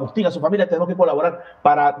queriendo a Agustín, a su familia, tenemos que colaborar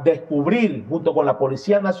para descubrir, junto con la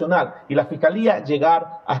Policía Nacional y la Fiscalía,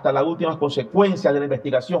 llegar hasta las últimas consecuencias de la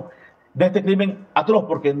investigación de este crimen atroz,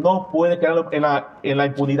 porque no puede quedar en la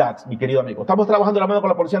impunidad, mi querido amigo. Estamos trabajando de la mano con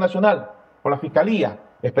la Policía Nacional, con la Fiscalía.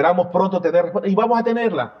 Esperamos pronto tener respuesta y vamos a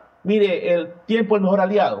tenerla. Mire, el tiempo es el mejor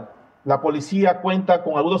aliado. La policía cuenta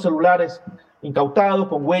con algunos celulares incautados,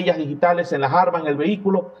 con huellas digitales en las armas, en el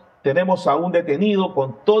vehículo. Tenemos a un detenido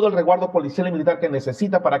con todo el resguardo policial y militar que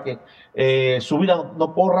necesita para que su vida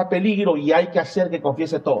no corra peligro, y hay que hacer que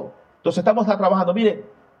confiese todo. Entonces estamos trabajando. Mire,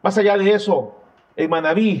 más allá de eso, en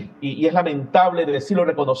Manabí, y es lamentable decirlo y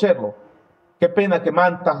reconocerlo, qué pena que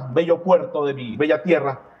Manta, bello puerto de mi bella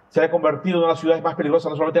tierra, se haya convertido en una de las ciudades más peligrosas,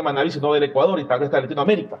 no solamente de Manabí, sino del Ecuador y tal vez de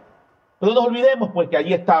Latinoamérica. Pero no nos olvidemos pues que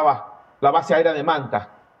allí estaba la base aérea de Manta,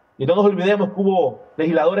 Y no nos olvidemos que hubo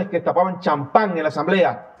legisladores que tapaban champán en la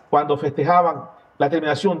Asamblea cuando festejaban la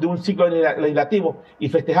terminación de un ciclo legislativo y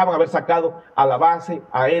festejaban haber sacado a la base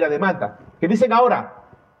aérea de Manta. Que dicen ahora,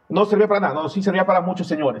 no servía para nada, no, sí servía para muchos,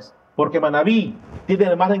 señores, porque Manabí tiene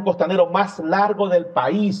el margen costanero más largo del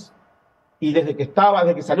país. Y desde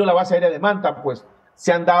que salió la base aérea de Manta, pues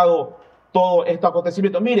se han dado todos estos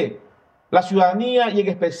acontecimientos. Mire, la ciudadanía y en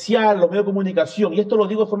especial los medios de comunicación, y esto lo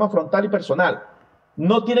digo de forma frontal y personal,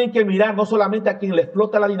 no tienen que mirar no solamente a quien le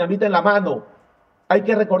explota la dinamita en la mano, hay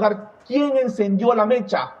que recordar quién encendió la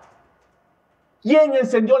mecha. ¿Quién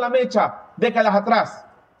encendió la mecha décadas atrás?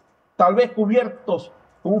 Tal vez cubiertos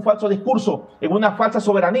con un falso discurso, en una falsa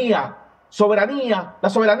soberanía. Soberanía, la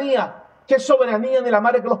soberanía. ¿Qué soberanía de la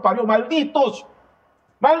madre que los parió? ¡Malditos!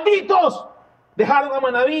 ¡Malditos! Dejaron a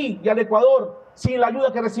Manabí y al Ecuador sin la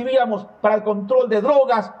ayuda que recibíamos para el control de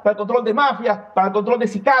drogas, para el control de mafias, para el control de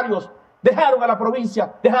sicarios. Dejaron a la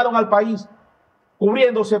provincia, dejaron al país,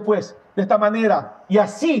 cubriéndose pues de esta manera y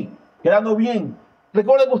así, quedando bien.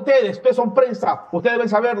 Recuerden ustedes son prensa, ustedes deben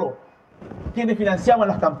saberlo, quienes financiaban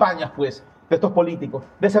las campañas pues de estos políticos,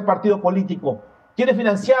 de ese partido político. ¿Quiénes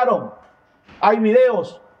financiaron? Hay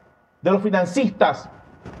videos de los financistas.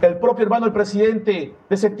 El propio hermano del presidente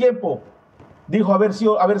de ese tiempo dijo haber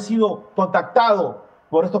sido contactado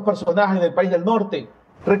por estos personajes del país del norte.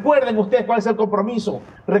 Recuerden ustedes cuál es el compromiso.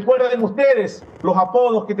 Recuerden ustedes los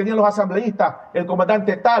apodos que tenían los asambleístas. El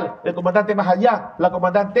comandante tal, el comandante más allá, la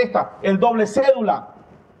comandante esta, el doble cédula.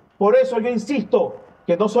 Por eso yo insisto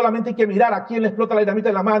que no solamente hay que mirar a quién le explota la dinamita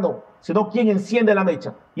en la mano, sino quién enciende la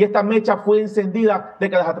mecha. Y esta mecha fue encendida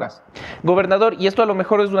décadas atrás. Gobernador, y esto a lo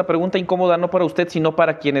mejor es una pregunta incómoda no para usted, sino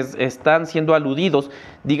para quienes están siendo aludidos,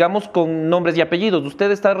 digamos con nombres y apellidos.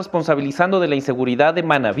 Usted está responsabilizando de la inseguridad de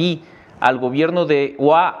Manabí al gobierno de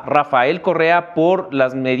Rafael Correa por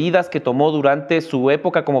las medidas que tomó durante su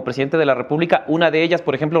época como presidente de la República. Una de ellas,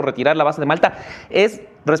 por ejemplo, retirar la base de Manta. ¿Es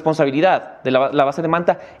responsabilidad de la base de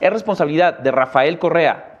Manta? ¿Es responsabilidad de Rafael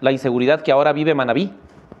Correa la inseguridad que ahora vive Manabí?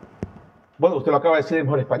 Bueno, usted lo acaba de decir en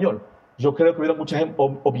mejor español. Yo creo que hubieron muchas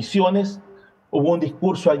omisiones. Hubo un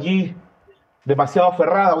discurso allí demasiado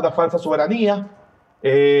aferrado a una falsa soberanía.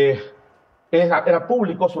 Era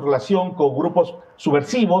público su relación con grupos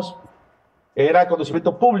subversivos. Era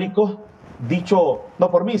conocimiento público, dicho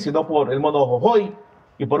no por mí, sino por el mono Jojoy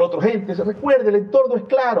y por otra gente. Recuerde, el entorno es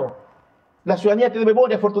claro. La ciudadanía tiene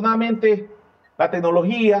memoria, afortunadamente la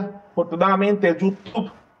tecnología, afortunadamente el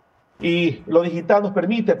YouTube y lo digital nos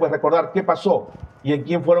permite pues recordar qué pasó y en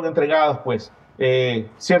quién fueron entregadas pues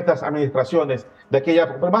ciertas administraciones de aquella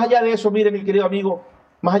época. Pero más allá de eso, mire mi querido amigo,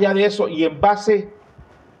 más allá de eso y en base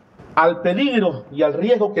al peligro y al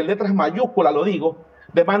riesgo que en letras mayúsculas lo digo,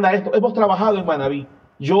 demanda esto. Hemos trabajado en Manabí.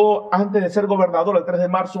 Yo, antes de ser gobernador, el 3 de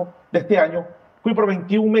marzo de este año, fui por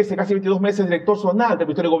 21 meses, casi 22 meses, director zonal del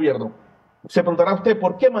Ministerio de Gobierno. Se preguntará usted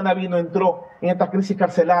por qué Manabí no entró en esta crisis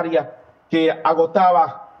carcelaria que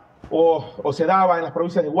agotaba o se daba en las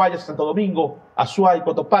provincias de Guayas, Santo Domingo, Azuay y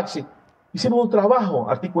Cotopaxi. Hicimos un trabajo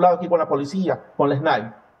articulado aquí con la policía, con la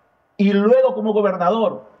SNAI. Y luego, como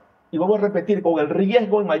gobernador, y vamos a repetir, con el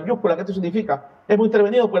riesgo en mayúscula que esto significa, hemos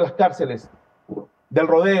intervenido por las cárceles del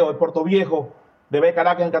Rodeo, de Puerto Viejo, de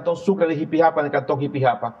Caracas en el cantón Sucre, de Jipijapa en el cantón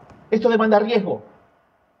Jipijapa. Esto demanda riesgo.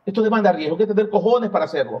 Esto demanda riesgo. Hay que tener cojones para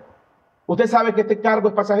hacerlo. Usted sabe que este cargo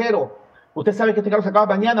es pasajero. Usted sabe que este cargo se acaba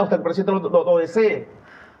mañana hasta que el presidente lo desee.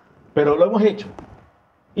 Pero lo hemos hecho.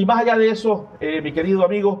 Y más allá de eso, mi querido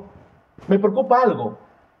amigo, me preocupa algo.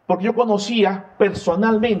 Porque yo conocía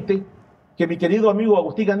personalmente que mi querido amigo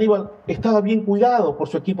Agustín Aníbal estaba bien cuidado por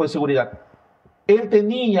su equipo de seguridad. Él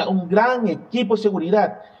tenía un gran equipo de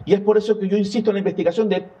seguridad y es por eso que yo insisto en la investigación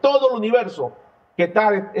de todo el universo que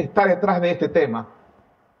está detrás de este tema.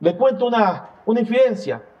 Le cuento una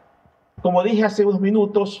infidencia. Como dije hace unos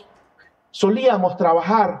minutos, solíamos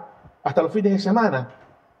trabajar hasta los fines de semana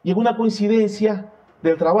y en una coincidencia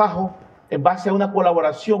del trabajo, en base a una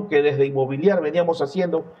colaboración que desde Inmobiliar veníamos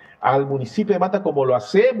haciendo al municipio de Manta, como lo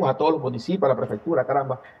hacemos a todos los municipios, a la prefectura,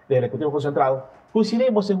 caramba, del Ejecutivo Concentrado,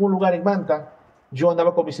 coincidimos en un lugar en Manta. Yo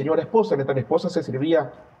andaba con mi señora esposa, mientras mi esposa se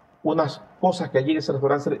servía unas cosas que allí en ese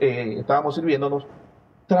restaurante estábamos sirviéndonos.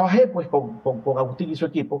 Trabajé pues con Agustín y su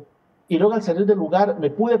equipo y luego al salir del lugar me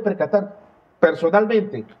pude percatar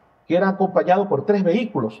personalmente que era acompañado por 3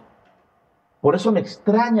 vehículos. Por eso me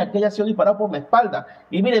extraña que haya sido disparado por la espalda.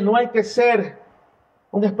 Y miren, no hay que ser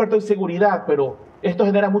un experto en seguridad, pero esto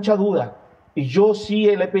genera mucha duda. Y yo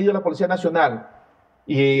sí le he pedido a la Policía Nacional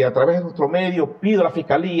y a través de nuestro medio pido a la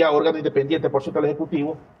Fiscalía, órgano independiente, por cierto, el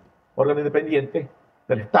Ejecutivo, órgano independiente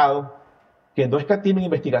del Estado, que no escatimen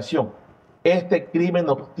investigación. Este crimen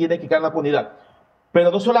no tiene que caer en la impunidad.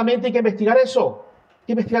 Pero no solamente hay que investigar eso, hay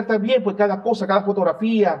que investigar también pues, cada cosa, cada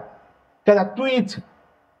fotografía, cada tweet,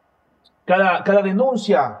 cada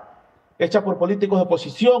denuncia hecha por políticos de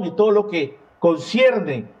oposición y todo lo que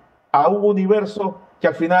concierne a un universo que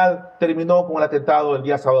al final terminó con el atentado el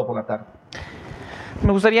día sábado por la tarde.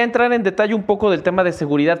 Me gustaría entrar en detalle un poco del tema de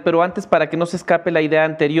seguridad, pero antes, para que no se escape la idea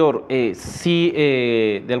anterior, sí,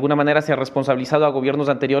 de alguna manera se ha responsabilizado a gobiernos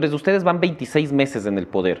anteriores. Ustedes van 26 meses en el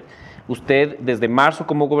poder. Usted desde marzo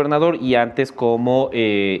como gobernador y antes como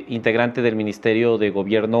integrante del Ministerio de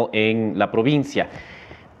Gobierno en la provincia.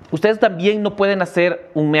 ¿Ustedes también no pueden hacer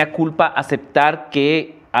un mea culpa, aceptar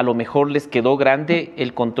que a lo mejor les quedó grande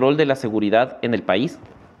el control de la seguridad en el país?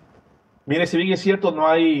 Mire, si bien es cierto, no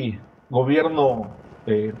hay gobierno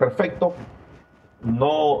perfecto,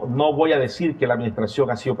 no voy a decir que la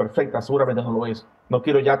administración ha sido perfecta, seguramente no lo es. No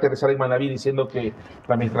quiero ya aterrizar en Manabí diciendo que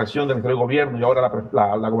la administración del Gobierno y ahora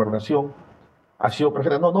la gobernación ha sido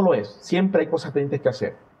perfecta. No, no lo es. Siempre hay cosas pendientes que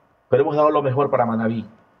hacer, pero hemos dado lo mejor para Manabí.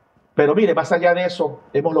 Pero mire, más allá de eso,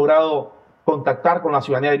 hemos logrado contactar con la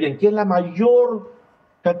ciudadanía de bien, que es la mayor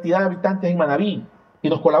cantidad de habitantes en Manabí, y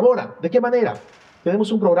nos colabora. ¿De qué manera?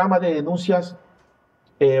 Tenemos un programa de denuncias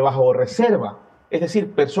bajo reserva, es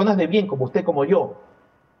decir, personas de bien como usted, como yo,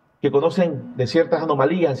 que conocen de ciertas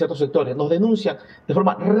anomalías en ciertos sectores, nos denuncian de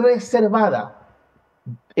forma reservada,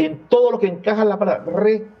 en todo lo que encaja en la palabra,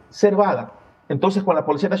 reservada. Entonces, con la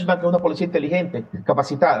Policía Nacional, que es una policía inteligente,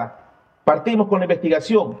 capacitada, partimos con la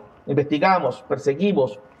investigación, investigamos,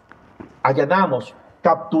 perseguimos, allanamos,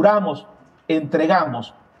 capturamos,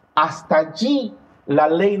 entregamos. Hasta allí la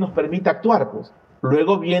ley nos permite actuar, pues.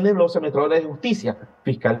 Luego vienen los administradores de justicia,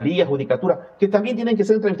 fiscalía, judicatura, que también tienen que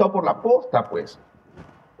ser entrevistados por la posta, pues.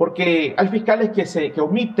 Porque hay fiscales que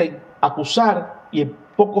omiten acusar y en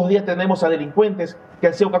pocos días tenemos a delincuentes que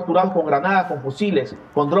han sido capturados con granadas, con fusiles,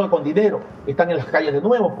 con droga, con dinero. Están en las calles de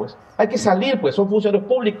nuevo, pues. Hay que salir, pues. Son funcionarios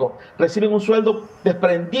públicos, reciben un sueldo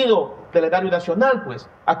desprendido del erario nacional, pues.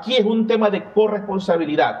 Aquí es un tema de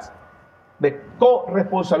corresponsabilidad de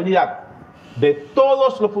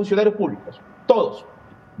todos los funcionarios públicos. Todos,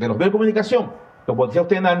 de los medios de comunicación, como decía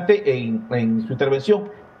usted antes en su intervención,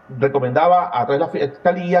 recomendaba a través de la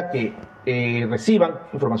fiscalía que reciban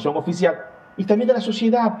información oficial y también de la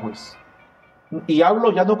sociedad, pues. Y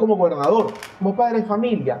hablo ya no como gobernador, como padre de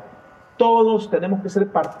familia. Todos tenemos que ser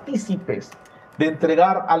partícipes de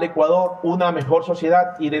entregar al Ecuador una mejor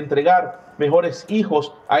sociedad y de entregar mejores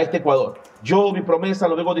hijos a este Ecuador. Yo, mi promesa,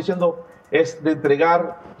 lo vengo diciendo, es de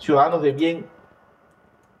entregar ciudadanos de bien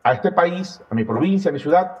a este país, a mi provincia, a mi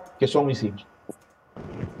ciudad, que son mis hijos.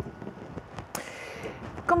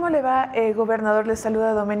 ¿Cómo le va, gobernador? Le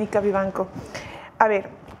saluda Doménica Vivanco. A ver,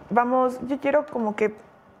 yo quiero como que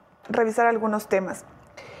revisar algunos temas.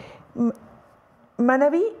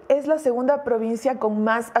 Manabí es la segunda provincia con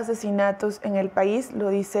más asesinatos en el país, lo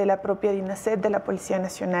dice la propia DINASET de la Policía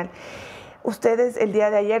Nacional. Ustedes el día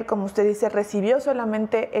de ayer, como usted dice, recibió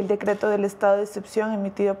solamente el decreto del estado de excepción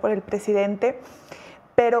emitido por el presidente.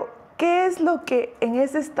 Pero, ¿qué es lo que en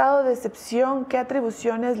ese estado de excepción, qué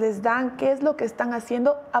atribuciones les dan, qué es lo que están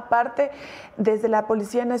haciendo? Aparte, desde la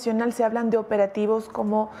Policía Nacional se hablan de operativos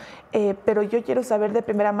pero yo quiero saber de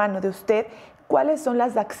primera mano de usted, ¿cuáles son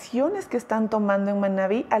las acciones que están tomando en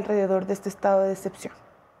Manabí alrededor de este estado de excepción?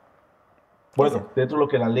 Bueno, dentro de lo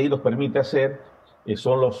que la ley nos permite hacer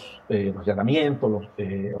son los allanamientos, los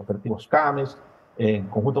operativos CAMES, en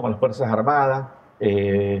conjunto con las Fuerzas Armadas.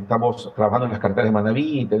 Estamos trabajando en las carreteras de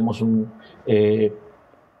Manabí, tenemos un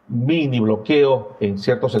mini bloqueo en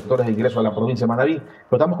ciertos sectores de ingreso a la provincia de Manabí,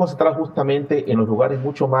 pero estamos concentrados justamente en los lugares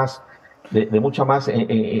mucho más de mucha más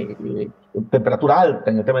temperatura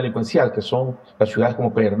alta en el tema delincuencial, que son las ciudades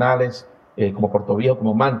como Pedernales, como Puerto Viejo,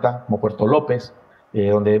 como Manta, como Puerto López,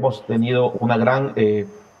 donde hemos tenido una gran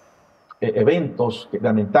eventos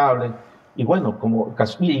lamentables. Y bueno,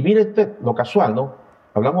 y mire usted lo casual, ¿no?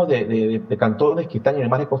 Hablamos de cantones que están en el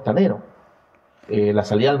mar costanero. La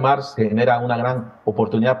salida al mar se genera una gran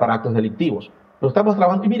oportunidad para actos delictivos. Pero estamos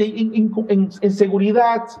trabajando, y mire, en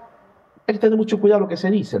seguridad hay que tener mucho cuidado con lo que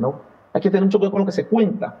se dice, ¿no? Hay que tener mucho cuidado con lo que se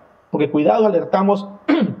cuenta, porque cuidado, alertamos,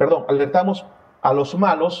 alertamos a los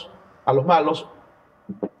malos de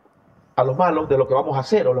lo que vamos a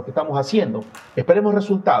hacer o lo que estamos haciendo. Esperemos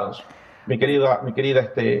resultados. Mi querida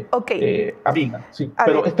amiga, sí.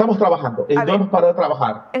 Pero estamos trabajando, no hemos parado de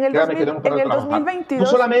trabajar. En el 2022.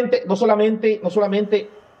 No solamente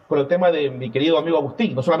por el tema de mi querido amigo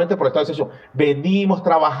Agustín, no solamente por el estado de excepción, venimos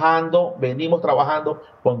trabajando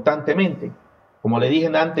constantemente. Como le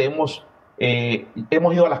dije antes, hemos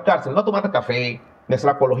ido a las cárceles, no a tomar café, ni a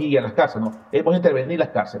hacer apología en las cárceles, no. Hemos intervenido en las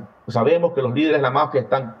cárceles. Pues sabemos que los líderes de la mafia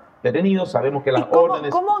están detenidos, sabemos que las ¿Y cómo,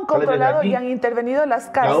 órdenes... cómo han controlado y han intervenido las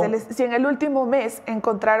cárceles si en el último mes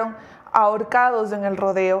encontraron ahorcados en el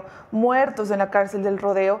rodeo, muertos en la cárcel del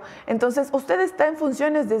rodeo? Entonces, usted está en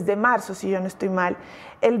funciones desde marzo, si yo no estoy mal.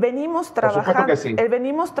 El venimos trabajando, sí.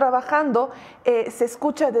 Se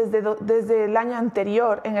escucha desde el año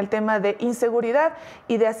anterior en el tema de inseguridad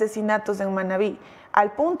y de asesinatos en Manabí,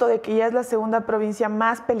 al punto de que ya es la segunda provincia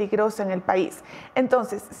más peligrosa en el país.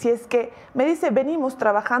 Entonces, si es que me dice venimos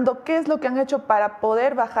trabajando, ¿qué es lo que han hecho para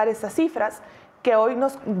poder bajar esas cifras? Que hoy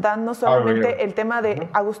nos dan no solamente el tema de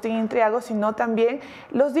Agustín INTRIAGO, sino también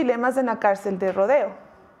los dilemas en la cárcel de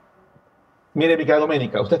rodeo. Mire, mi querida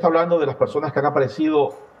Doménica, usted está hablando de las personas que han aparecido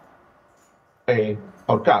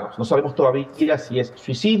ahorcados. No sabemos todavía si es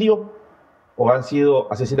suicidio o han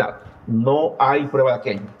sido asesinados. No hay prueba de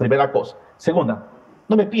aquello, primera cosa. Segunda,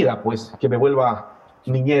 no me pida pues que me vuelva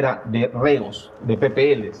niñera de reos, de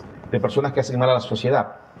PPLs, de personas que hacen mal a la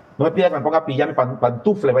sociedad. No me pida que me ponga pijama y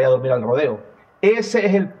pantufle y vaya a dormir al rodeo. Ese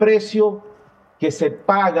es el precio que se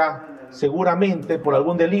paga seguramente por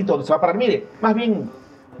algún delito donde se va a parar. Mire, más bien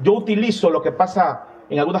yo utilizo lo que pasa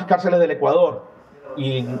en algunas cárceles del Ecuador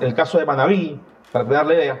y en el caso de Manabí, para tener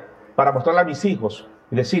la idea, para mostrarle a mis hijos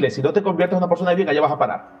y decirles, si no te conviertes en una persona de bien, allá vas a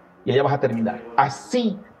parar y allá vas a terminar.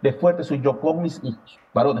 Así de fuerte soy yo con mis hijos,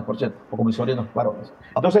 varones por cierto, o con mis sobrinos varones.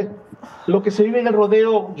 Entonces, lo que se vive en el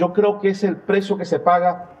rodeo, yo creo que es el precio que se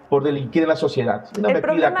paga por delinquir en la sociedad. No el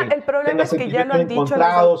problema es que ya lo han dicho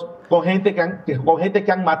encontrados con gente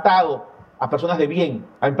que han matado a personas de bien,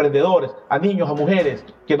 a emprendedores, a niños, a mujeres,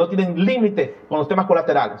 que no tienen límite con los temas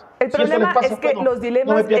colaterales. El problema es que los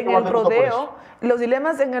dilemas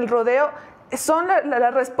en el rodeo son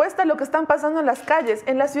la respuesta a lo que están pasando en las calles.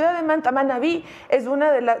 En la ciudad de Manta, Manabí es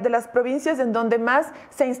una de las provincias en donde más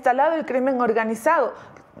se ha instalado el crimen organizado.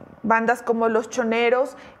 Bandas como los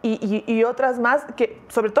choneros y otras más,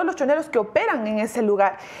 sobre todo los choneros que operan en ese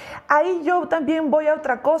lugar. Ahí yo también voy a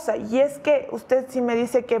otra cosa, y es que usted sí me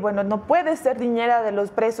dice que, bueno, no puede ser niñera de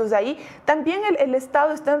los presos de ahí. También el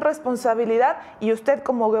Estado está en responsabilidad, y usted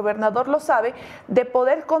como gobernador lo sabe, de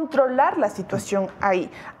poder controlar la situación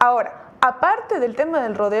ahí. Ahora, aparte del tema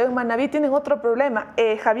del rodeo en Manabí, tienen otro problema.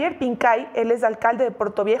 Javier Pincay, él es alcalde de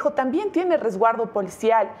Portoviejo, también tiene resguardo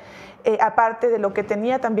policial, aparte de lo que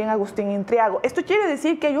tenía también Agustín INTRIAGO. Esto quiere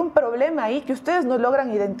decir que hay un problema ahí que ustedes no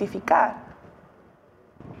logran identificar.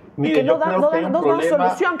 Mire, y que no dan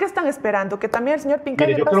solución. ¿Qué están esperando? Que también el señor Pincay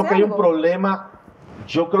Mire, yo creo que hay un problema.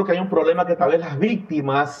 Yo creo que hay un problema que tal vez las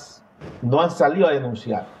víctimas no han salido a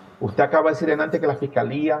denunciar. Usted acaba de decir antes que la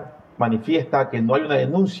fiscalía manifiesta que no hay una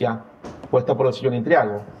denuncia puesta por el señor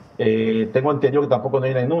INTRIAGO. Tengo entendido que tampoco no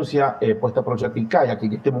hay una denuncia puesta por el señor Pincay, a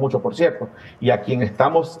quien estimo mucho, por cierto, y a quien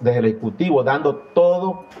estamos desde el Ejecutivo dando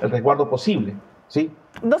todo el resguardo posible, ¿sí?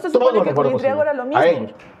 No se supone que con INTRIAGO era lo mismo. A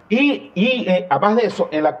ellos. Y además de eso,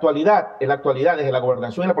 en la actualidad, desde la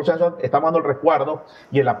Gobernación y la Policía Nacional, estamos dando el resguardo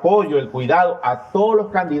y el apoyo, el cuidado a todos los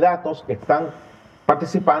candidatos que están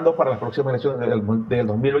participando para las próximas elecciones del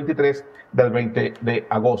 2023, del 20 de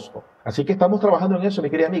agosto. Así que estamos trabajando en eso, mi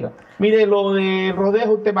querida amiga. Mire, lo de rodeo es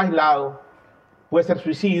un tema aislado. Puede ser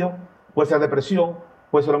suicidio, puede ser depresión,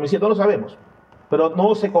 puede ser homicidio, no lo sabemos. Pero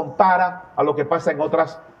no se compara a lo que pasa en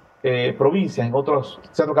otras provincias, en otros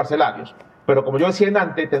centros carcelarios. Pero como yo decía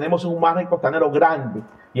antes, tenemos un margen costanero grande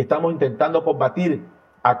y estamos intentando combatir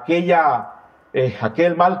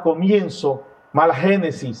aquel mal comienzo, mala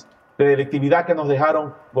génesis de delictividad que nos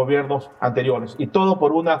dejaron gobiernos anteriores, y todo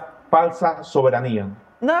por una falsa soberanía.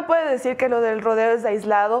 No me puede decir que lo del rodeo es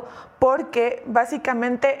aislado, porque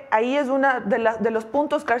básicamente ahí es uno de los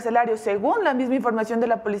puntos carcelarios, según la misma información de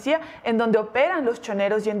la policía, en donde operan los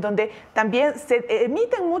choneros y en donde también se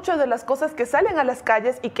emiten muchas de las cosas que salen a las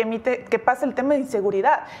calles y que pasa el tema de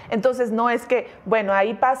inseguridad. Entonces no es que, bueno,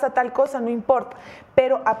 ahí pasa tal cosa, no importa.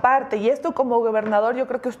 Pero aparte, y esto como gobernador yo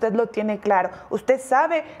creo que usted lo tiene claro, usted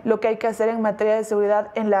sabe lo que hay que hacer en materia de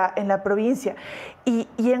seguridad en la provincia. Y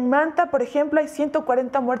en Manta, por ejemplo, hay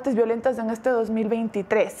 140 muertes violentas en este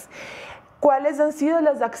 2023. ¿Cuáles han sido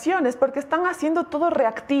las acciones? Porque están haciendo todo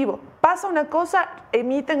reactivo. Pasa una cosa,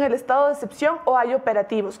 emiten el estado de excepción o hay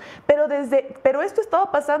operativos. Pero esto ha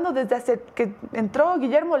estado pasando desde que entró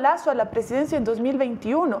Guillermo Lasso a la presidencia en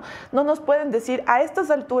 2021. No nos pueden decir a estas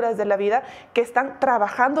alturas de la vida que están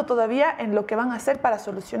trabajando todavía en lo que van a hacer para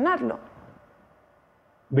solucionarlo.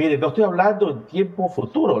 Mire, no estoy hablando en tiempo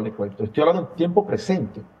futuro, le cuento. Estoy hablando en tiempo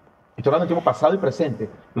presente. Estoy hablando en tiempo pasado y presente.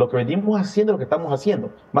 Lo que venimos haciendo, lo que estamos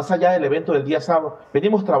haciendo. Más allá del evento del día sábado,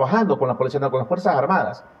 venimos trabajando con la Policía Nacional, con las Fuerzas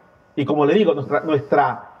Armadas. Y como le digo,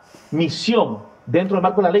 nuestra misión dentro del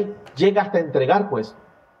marco de la ley llega hasta entregar pues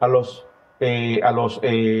a los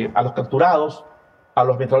capturados a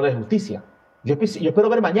los administradores de justicia. Yo espero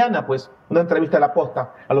ver mañana, pues, una entrevista de la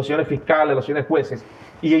posta a los señores fiscales, a los señores jueces,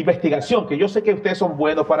 y investigación, que yo sé que ustedes son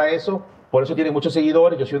buenos para eso, por eso tienen muchos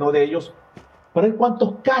seguidores, yo soy uno de ellos, para ver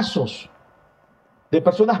cuántos casos de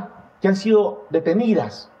personas que han sido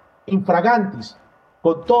detenidas, infragantis,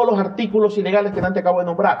 con todos los artículos ilegales que antes acabo de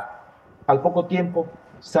nombrar, al poco tiempo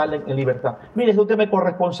salen en libertad. Mire, es un tema de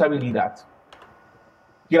corresponsabilidad,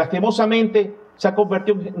 que lastimosamente se ha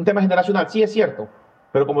convertido en un tema generacional, sí es cierto,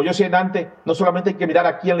 pero como yo decía antes, no solamente hay que mirar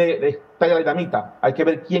a quién le estalla la dinamita, hay que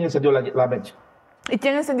ver quién encendió la mecha. ¿Y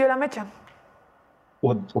quién encendió la mecha?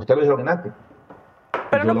 Usted lo dijo antes.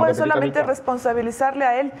 Pero no puede solamente responsabilizarle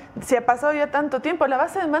a él si ha pasado ya tanto tiempo. La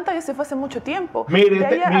base de Manta ya se fue hace mucho tiempo. Mire,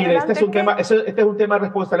 este es un tema de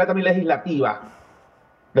responsabilidad también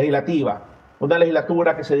legislativa. Una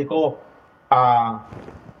legislatura que se dedicó a,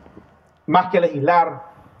 más que a legislar,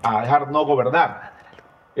 a dejar no gobernar.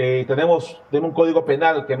 Tenemos un código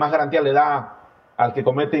penal que más garantía le da al que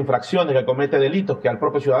comete infracciones, que comete delitos, que al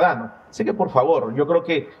propio ciudadano. Así que, por favor, yo creo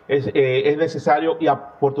que es necesario, y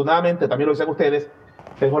afortunadamente, también lo dicen ustedes,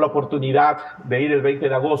 tengo la oportunidad de ir el 20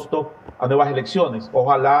 de agosto a nuevas elecciones.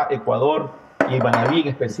 Ojalá Ecuador y Manabí en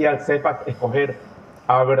especial sepan escoger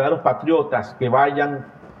a verdaderos patriotas que vayan,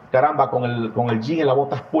 caramba, con el jean en las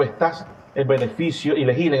botas puestas en beneficio y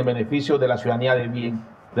legislen en beneficio de la ciudadanía de bien,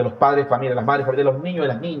 de los padres de familia, las madres de familia, de los niños y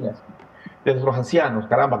las niñas, de nuestros ancianos,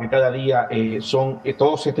 caramba, que cada día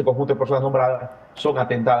todos este conjunto de personas nombradas son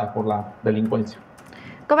atentadas por la delincuencia.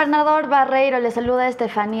 Gobernador Barreiro, le saluda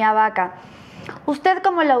Estefanía Vaca. Usted,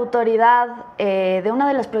 como la autoridad de una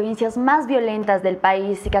de las provincias más violentas del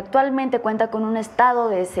país y que actualmente cuenta con un estado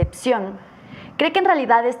de excepción, ¿cree que en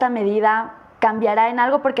realidad esta medida cambiará en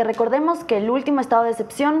algo? Porque recordemos que el último estado de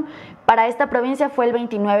excepción para esta provincia fue el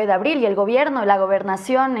 29 de abril y el gobierno, la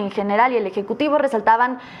gobernación en general y el ejecutivo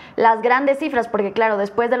resaltaban las grandes cifras, porque claro,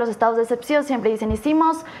 después de los estados de excepción siempre dicen,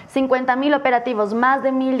 hicimos 50.000 operativos, más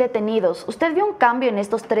de 1.000 detenidos. ¿Usted vio un cambio en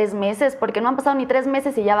estos 3 meses? Porque no han pasado ni 3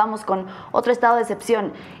 meses y ya vamos con otro estado de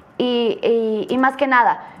excepción. Y más que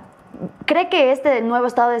nada, ¿cree que este nuevo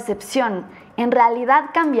estado de excepción en realidad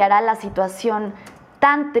cambiará la situación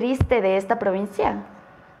tan triste de esta provincia?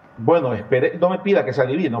 Bueno, no me pida que sea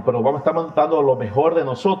divino, pero estamos dando lo mejor de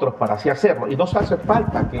nosotros para así hacerlo. Y no se hace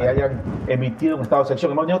falta que hayan emitido un estado de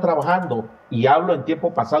excepción. Hemos venido trabajando y hablo en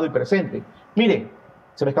tiempo pasado y presente. Miren,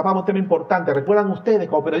 se me escapaba un tema importante. ¿Recuerdan ustedes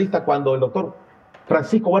como periodistas cuando el doctor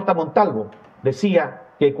Francisco Huerta Montalvo decía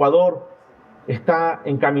que Ecuador está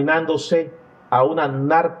encaminándose a una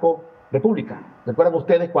narco-república? ¿Recuerdan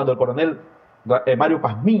ustedes cuando el coronel Mario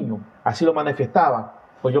Pazmiño así lo manifestaba?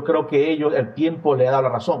 Pues yo creo que el tiempo le ha dado la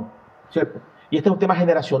razón, ¿cierto? Y este es un tema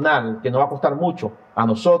generacional que nos va a costar mucho a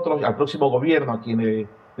nosotros, al próximo gobierno, a quien le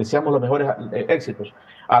deseamos los mejores éxitos,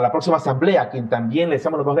 a la próxima asamblea, a quien también le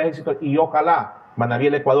deseamos los mejores éxitos, y ojalá Manabí,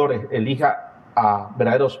 el Ecuador, elija a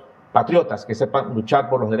verdaderos patriotas que sepan luchar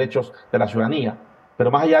por los derechos de la ciudadanía.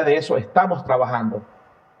 Pero más allá de eso, estamos trabajando.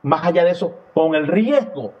 Más allá de eso, con el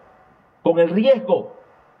riesgo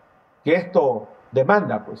que esto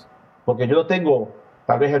demanda, pues, porque yo no tengo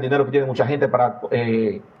tal vez el dinero que tiene mucha gente para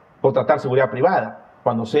contratar seguridad privada.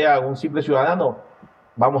 Cuando sea un simple ciudadano,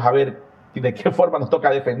 vamos a ver de qué forma nos toca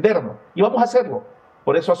defendernos. Y vamos a hacerlo.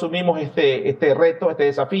 Por eso asumimos este reto, este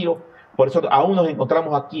desafío. Por eso aún nos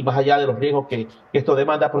encontramos aquí, más allá de los riesgos que esto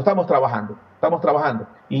demanda, pero estamos trabajando.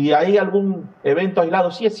 Y hay algún evento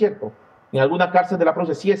aislado, sí es cierto. En alguna cárcel de la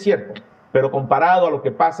provincia, sí es cierto. Pero comparado a lo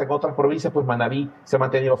que pasa en otras provincias, pues Manabí se ha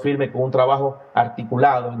mantenido firme con un trabajo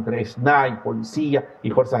articulado entre SNAI, policía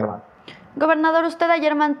y Fuerzas Armadas. Gobernador, usted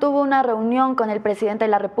ayer mantuvo una reunión con el presidente de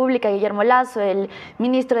la República, Guillermo Lasso, el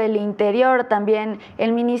ministro del Interior, también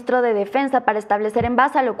el ministro de Defensa, para establecer, en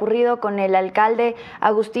base a lo ocurrido con el alcalde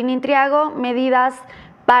Agustín INTRIAGO, medidas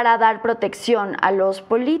para dar protección a los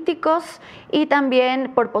políticos y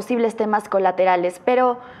también por posibles temas colaterales.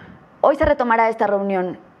 Pero hoy se retomará esta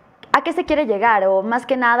reunión. ¿A qué se quiere llegar? O más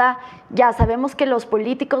que nada, ya sabemos que los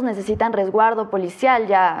políticos necesitan resguardo policial,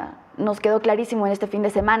 ya nos quedó clarísimo en este fin de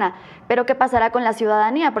semana, pero ¿qué pasará con la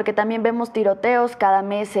ciudadanía? Porque también vemos tiroteos cada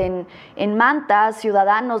mes en Manta,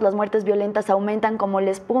 ciudadanos, las muertes violentas aumentan como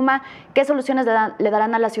la espuma. ¿Qué soluciones le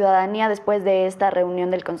darán a la ciudadanía después de esta reunión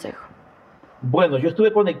del Consejo? Bueno, yo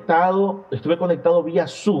estuve conectado vía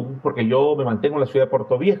Zoom, porque yo me mantengo en la ciudad de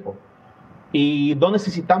Puerto Viejo. Y no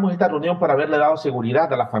necesitamos esta reunión para haberle dado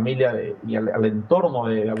seguridad a la familia y al entorno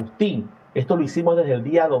de Agustín. Esto lo hicimos desde el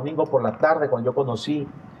día domingo por la tarde, cuando yo conocí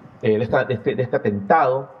este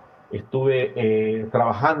atentado. He estado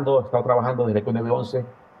trabajando desde el 9/11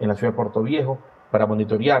 en la ciudad de Puerto Viejo. para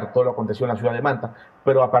monitorear todo lo que aconteció en la ciudad de Manta,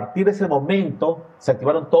 pero a partir de ese momento se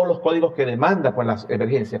activaron todos los códigos que demandan pues, las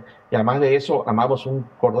emergencias, y además de eso armamos un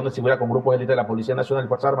cordón de seguridad con grupos de élite de la Policía Nacional y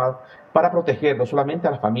Fuerzas Armadas para proteger no solamente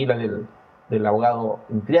a la familia del abogado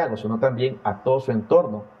Intriago, sino también a todo su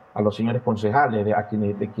entorno, a los señores concejales,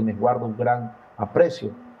 de quienes guardo un gran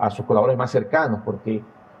aprecio, a sus colaboradores más cercanos, porque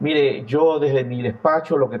mire, yo desde mi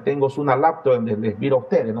despacho lo que tengo es una laptop donde les miro a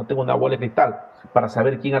ustedes, no tengo una bola de cristal para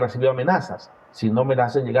saber quién ha recibido amenazas. Si no me las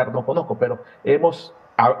hacen llegar, no conozco, pero hemos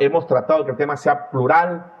tratado de que el tema sea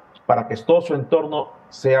plural para que todo su entorno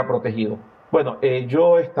sea protegido. Bueno,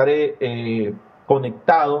 yo estaré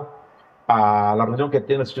conectado a la reunión que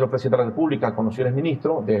tiene el señor presidente de la República con los señores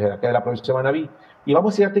ministros desde acá de la provincia de Manabí, y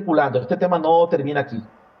vamos a ir articulando. Este tema no termina aquí.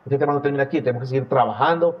 Este tema no termina aquí, tenemos que seguir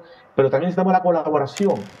trabajando, pero también necesitamos la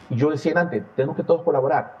colaboración. Y yo decía antes, tenemos que todos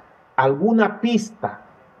colaborar. Alguna pista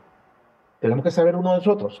tenemos que saber uno de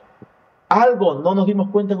nosotros. Algo no nos dimos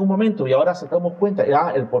cuenta en un momento y ahora sacamos cuenta,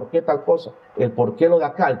 el por qué tal cosa, el por qué lo de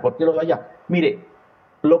acá, el por qué lo de allá. Mire,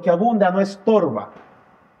 lo que abunda no estorba.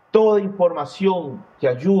 Toda información que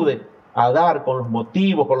ayude a dar con los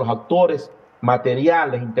motivos, con los actores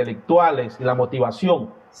materiales, intelectuales y la motivación,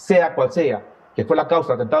 sea cual sea, que fue la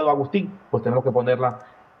causa del atentado de Agustín, pues tenemos que ponerla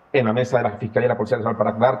en la mesa de la Fiscalía y la Policía Nacional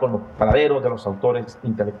para dar con los paraderos de los autores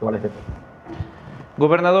intelectuales de todo.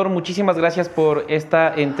 Gobernador, muchísimas gracias por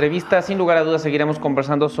esta entrevista. Sin lugar a dudas seguiremos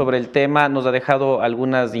conversando sobre el tema. Nos ha dejado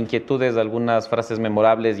algunas inquietudes, algunas frases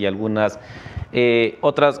memorables y algunas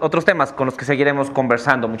otros temas con los que seguiremos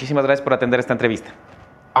conversando. Muchísimas gracias por atender esta entrevista.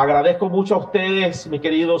 Agradezco mucho a ustedes, mis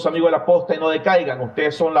queridos amigos de la posta, y no decaigan.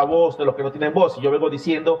 Ustedes son la voz de los que no tienen voz. Y yo vengo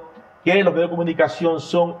diciendo que los medios de comunicación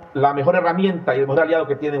son la mejor herramienta y el mejor aliado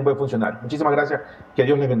que tiene un buen funcionario. Muchísimas gracias. Que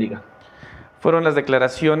Dios les bendiga. Fueron las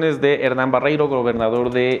declaraciones de Hernán Barreiro,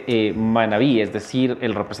 gobernador de Manabí, es decir,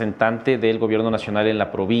 el representante del gobierno nacional en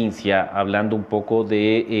la provincia, hablando un poco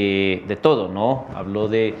de todo, ¿no? Habló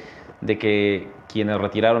de que quienes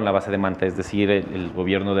retiraron la base de Manta, es decir, el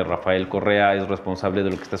gobierno de Rafael Correa, es responsable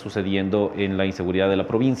de lo que está sucediendo en la inseguridad de la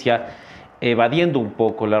provincia, evadiendo un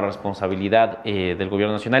poco la responsabilidad del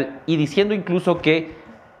gobierno nacional y diciendo incluso que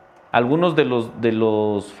algunos de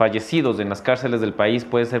los fallecidos en las cárceles del país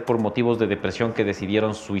pueden ser por motivos de depresión que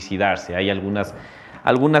decidieron suicidarse. Hay algunas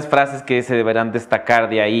frases que se deberán destacar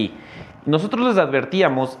de ahí. Nosotros les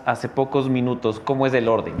advertíamos hace pocos minutos cómo es el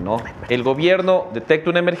orden, ¿no? El gobierno detecta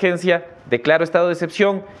una emergencia, declara estado de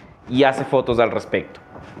excepción y hace fotos al respecto.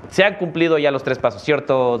 Se han cumplido ya los 3 pasos,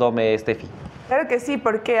 ¿cierto, Dome, Estefi? Claro que sí,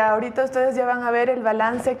 porque ahorita ustedes ya van a ver el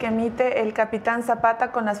balance que emite el capitán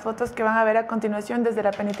Zapata con las fotos que van a ver a continuación desde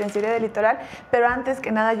la penitenciaría del Litoral, pero antes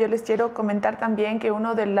que nada yo les quiero comentar también que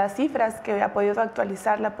una de las cifras que ha podido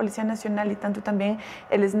actualizar la Policía Nacional y tanto también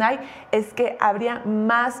el SNAI es que habría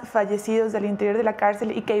más fallecidos del interior de la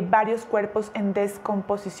cárcel y que hay varios cuerpos en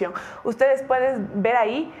descomposición. Ustedes pueden ver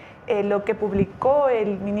ahí lo que publicó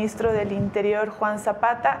el ministro del Interior, Juan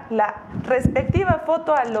Zapata, la respectiva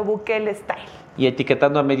foto a lo Bukele style. Y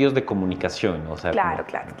etiquetando a medios de comunicación, ¿no? O sea, claro.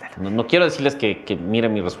 No quiero decirles que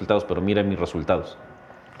miren mis resultados, pero miren mis resultados.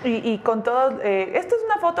 Y con todo, esta es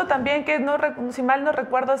una foto también que, si mal no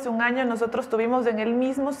recuerdo, hace un año nosotros tuvimos en el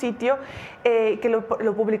mismo sitio que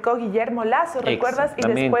lo publicó Guillermo Lazo, ¿recuerdas? Y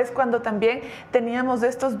después cuando también teníamos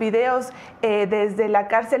estos videos desde la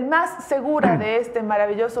cárcel más segura de este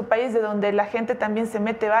maravilloso país, de donde la gente también se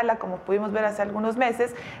mete bala, como pudimos ver hace algunos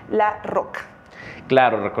meses, La Roca.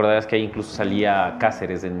 Claro, recordarás que ahí incluso salía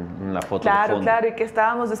Cáceres en la foto. Claro, y que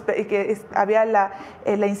había la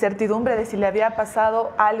incertidumbre de si le había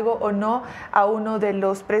pasado algo o no a uno de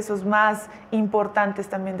los presos más importantes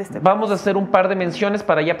también de este país. Vamos a hacer un par de menciones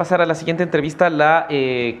para ya pasar a la siguiente entrevista. La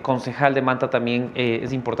concejal de Manta también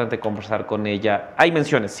es importante conversar con ella. Hay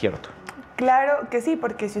menciones, ¿cierto? Claro que sí,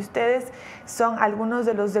 porque si ustedes son algunos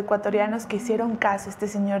de los ecuatorianos que hicieron caso a este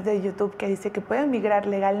señor de YouTube que dice que pueden migrar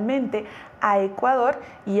legalmente a Ecuador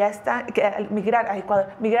y ya están, migrar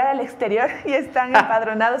al exterior y están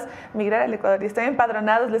empadronados, migrar al Ecuador y están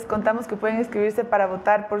empadronados, les contamos que pueden inscribirse para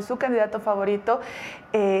votar por su candidato favorito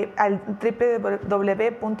al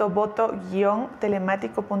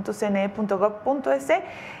www.voto-telemático.cne.gov.es.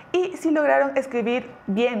 Y si lograron escribir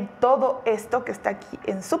bien todo esto que está aquí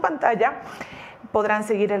en su pantalla, podrán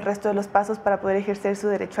seguir el resto de los pasos para poder ejercer su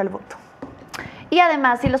derecho al voto. Y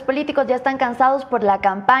además, si los políticos ya están cansados por la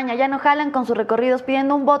campaña, ya no jalan con sus recorridos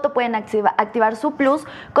pidiendo un voto, pueden activar su plus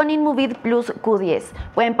con Inmovid Plus Q10.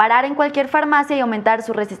 Pueden parar en cualquier farmacia y aumentar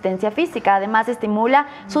su resistencia física. Además, estimula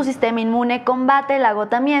su sistema inmune, combate el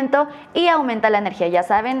agotamiento y aumenta la energía. Ya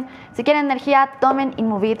saben, si quieren energía, tomen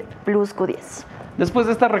Inmovid Plus Q10. Después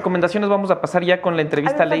de estas recomendaciones vamos a pasar ya con la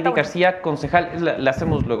entrevista a Lady García, concejal. La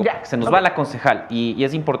hacemos luego, ya, se nos va la concejal y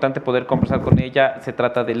es importante poder conversar con ella. Se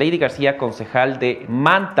trata de Lady García, concejal de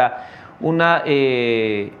Manta, una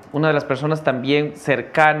de las personas también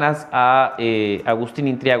cercanas a Agustín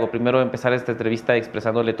INTRIAGO. Primero empezar esta entrevista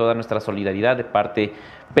expresándole toda nuestra solidaridad de parte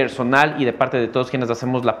personal y de parte de todos quienes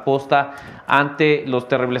hacemos la posta ante los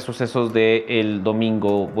terribles sucesos del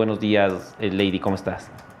domingo. Buenos días, Lady, ¿cómo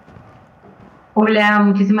estás? Hola,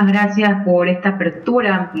 muchísimas gracias por esta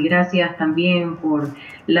apertura y gracias también por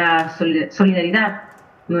la solidaridad.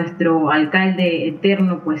 Nuestro alcalde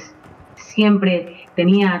eterno pues siempre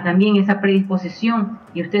tenía también esa predisposición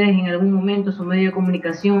y ustedes en algún momento su medio de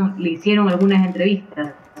comunicación le hicieron algunas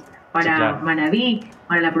entrevistas para sí, claro, Manabí,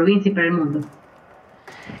 para la provincia y para el mundo.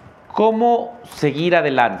 ¿Cómo seguir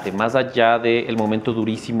adelante más allá del momento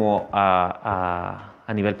durísimo a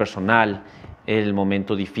nivel personal? El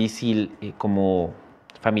momento difícil como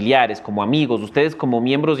familiares, como amigos, ustedes como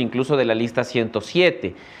miembros incluso de la lista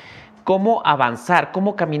 107. ¿Cómo avanzar,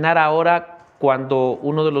 cómo caminar ahora cuando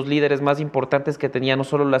uno de los líderes más importantes que tenía no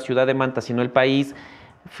solo la ciudad de Manta, sino el país,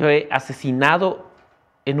 fue asesinado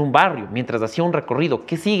en un barrio mientras hacía un recorrido?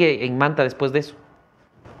 ¿Qué sigue en Manta después de eso?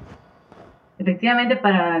 Efectivamente,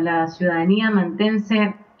 para la ciudadanía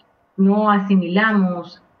mantense no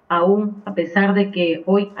asimilamos aún, a pesar de que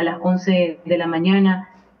hoy a las 11 de la mañana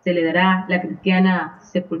se le dará la cristiana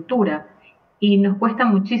sepultura, y nos cuesta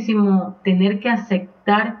muchísimo tener que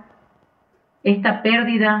aceptar esta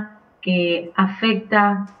pérdida que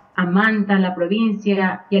afecta a Manta, a la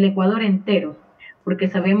provincia y al Ecuador entero, porque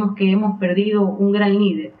sabemos que hemos perdido un gran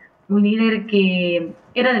líder, un líder que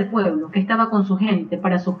era del pueblo, que estaba con su gente,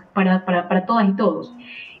 para todas y todos,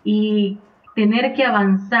 y tener que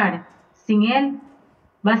avanzar sin él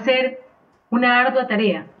va a ser una ardua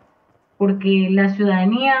tarea, porque la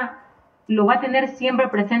ciudadanía lo va a tener siempre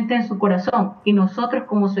presente en su corazón y nosotros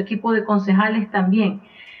como su equipo de concejales también,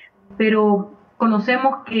 pero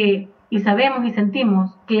conocemos que y sabemos y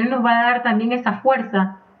sentimos que él nos va a dar también esa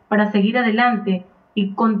fuerza para seguir adelante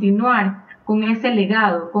y continuar con ese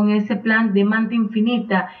legado, con ese plan de Manta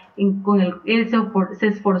Infinita, con el que él se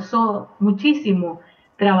esforzó muchísimo,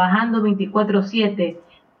 trabajando 24/7.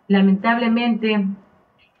 Lamentablemente,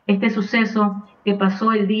 este suceso que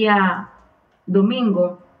pasó el día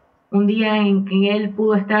domingo, un día en que él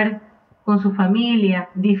pudo estar con su familia,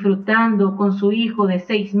 disfrutando con su hijo de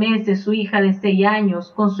 6 meses, su hija de 6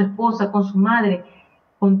 años, con su esposa, con su madre,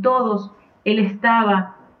 con todos, él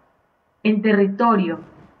estaba en territorio,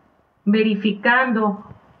 verificando,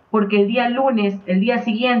 porque el día lunes, el día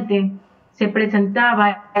siguiente, se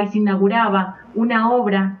presentaba y se inauguraba una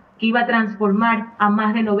obra que iba a transformar a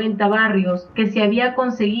más de 90 barrios, que se había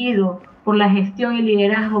conseguido por la gestión y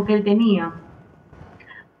liderazgo que él tenía,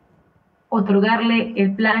 otorgarle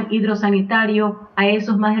el plan hidrosanitario a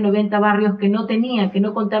esos más de 90 barrios que no tenían, que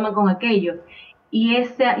no contaban con aquello. Y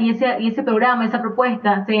ese programa, esa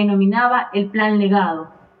propuesta, se denominaba el Plan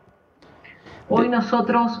Legado. Hoy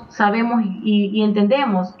nosotros sabemos y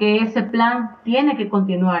entendemos que ese plan tiene que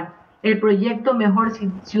continuar. El proyecto Mejor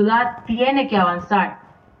Ciudad tiene que avanzar.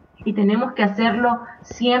 Y tenemos que hacerlo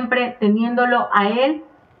siempre teniéndolo a él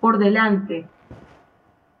por delante.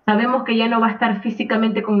 Sabemos que ya no va a estar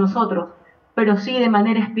físicamente con nosotros, pero sí de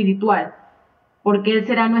manera espiritual, porque él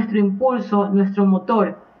será nuestro impulso, nuestro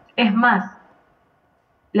motor. Es más,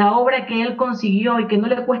 la obra que él consiguió y que no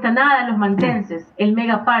le cuesta nada a los mantenses, el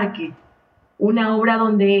megaparque, una obra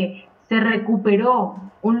donde se recuperó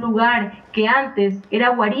un lugar que antes era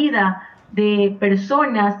guarida de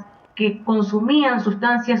personas que consumían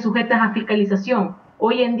sustancias sujetas a fiscalización.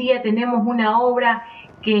 Hoy en día tenemos una obra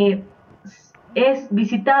que es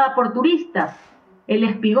visitada por turistas, el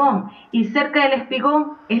Espigón, y cerca del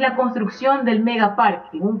Espigón es la construcción del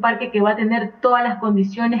megaparque, un parque que va a tener todas las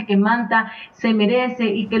condiciones que Manta se merece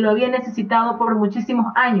y que lo había necesitado por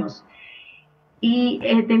muchísimos años, y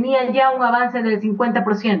tenía ya un avance del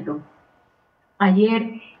 50%.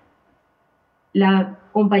 Ayer la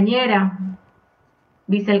compañera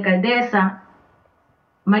vicealcaldesa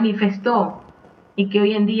manifestó, y que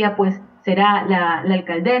hoy en día pues será la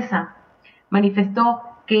alcaldesa, manifestó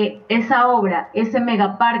que esa obra, ese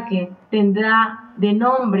megaparque, tendrá de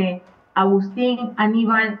nombre Agustín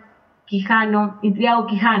Aníbal Intriago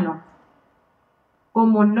Quijano,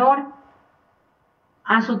 como honor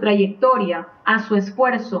a su trayectoria, a su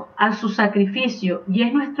esfuerzo, a su sacrificio, y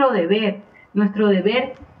es nuestro deber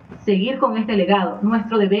seguir con este legado,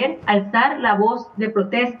 nuestro deber alzar la voz de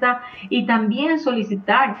protesta y también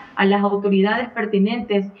solicitar a las autoridades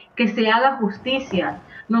pertinentes que se haga justicia.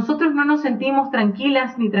 nosotros no nos sentimos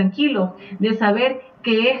tranquilas ni tranquilos de saber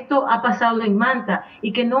que esto ha pasado en Manta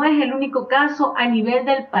y que no es el único caso a nivel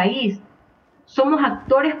del país. Somos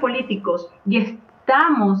actores políticos y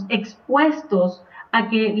estamos expuestos a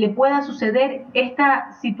que le pueda suceder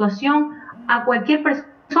esta situación a cualquier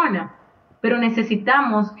persona, pero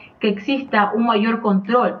necesitamos que exista un mayor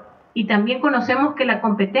control. Y también conocemos que la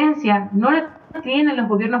competencia no la tienen los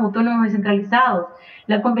gobiernos autónomos descentralizados,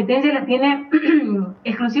 la competencia la tiene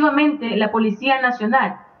exclusivamente la Policía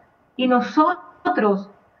Nacional. Y nosotros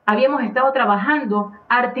habíamos estado trabajando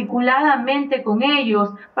articuladamente con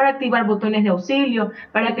ellos para activar botones de auxilio,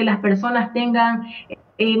 para que las personas tengan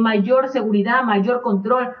mayor seguridad, mayor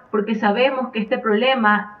control, porque sabemos que este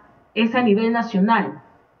problema es a nivel nacional.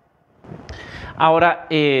 Ahora,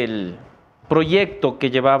 el proyecto que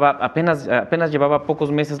llevaba apenas llevaba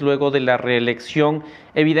pocos meses luego de la reelección,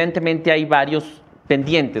 evidentemente hay varios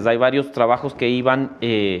pendientes, hay varios trabajos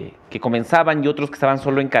que comenzaban y otros que estaban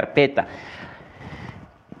solo en carpeta.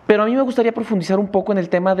 Pero a mí me gustaría profundizar un poco en el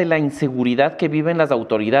tema de la inseguridad que viven las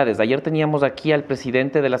autoridades. Ayer teníamos aquí al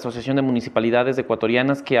presidente de la Asociación de Municipalidades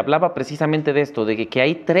Ecuatorianas que hablaba precisamente de esto, de que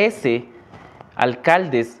hay 13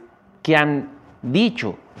 alcaldes que han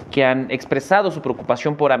dicho, que han expresado su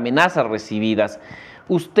preocupación por amenazas recibidas.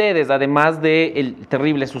 Ustedes, además del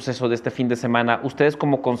terrible suceso de este fin de semana, ustedes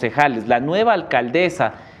como concejales, la nueva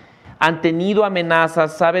alcaldesa, ¿han tenido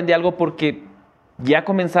amenazas? ¿Saben de algo? Porque ya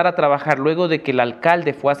comenzar a trabajar luego de que el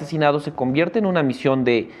alcalde fue asesinado se convierte en una misión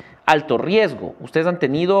de alto riesgo. ¿Ustedes han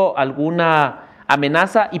tenido alguna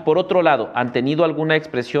amenaza? Y por otro lado, ¿han tenido alguna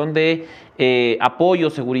expresión de apoyo,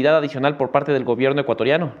 seguridad adicional por parte del gobierno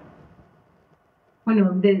ecuatoriano?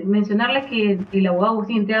 Bueno, de mencionarles que el abogado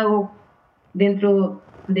Agustín INTRIAGO, dentro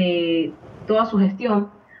de toda su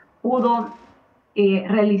gestión, pudo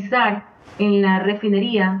realizar en la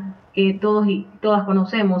refinería que todos y todas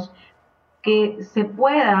conocemos, que se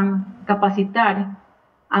puedan capacitar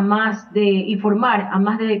a más de, y formar a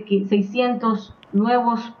más de 600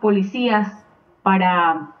 nuevos policías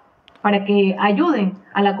para que ayuden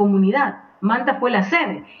a la comunidad. Manta fue la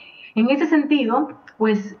sede. En ese sentido,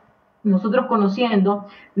 pues nosotros conociendo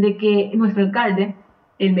de que nuestro alcalde,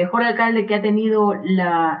 el mejor alcalde que ha tenido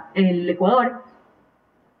el Ecuador,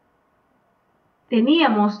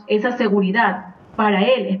 teníamos esa seguridad para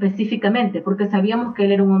él específicamente, porque sabíamos que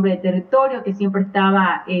él era un hombre de territorio, que siempre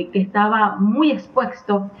estaba muy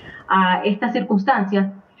expuesto a estas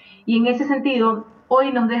circunstancias, y en ese sentido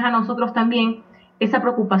hoy nos deja a nosotros también esa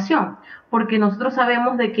preocupación, porque nosotros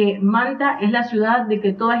sabemos de que Manta es la ciudad de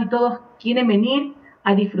que todas y todos quieren venir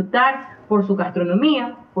a disfrutar por su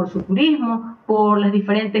gastronomía, por su turismo, por las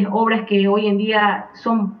diferentes obras que hoy en día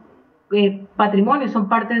son patrimonio, son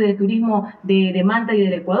parte del turismo de Manta y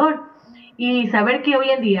del Ecuador. Y saber que hoy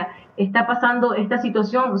en día está pasando esta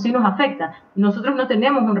situación sí nos afecta. Nosotros no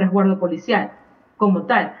tenemos un resguardo policial como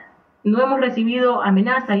tal. No hemos recibido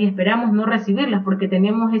amenazas y esperamos no recibirlas porque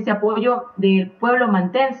tenemos ese apoyo del pueblo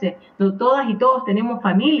mantense. No, todas y todos tenemos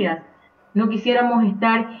familias. No quisiéramos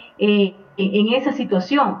estar en esa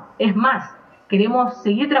situación. Es más, queremos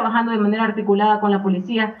seguir trabajando de manera articulada con la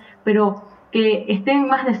policía, pero que estén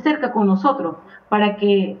más de cerca con nosotros para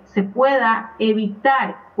que se pueda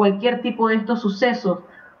evitar cualquier tipo de estos sucesos,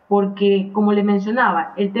 porque, como le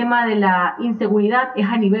mencionaba, el tema de la inseguridad es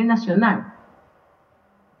a nivel nacional.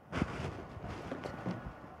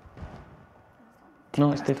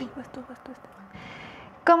 No, Estefi.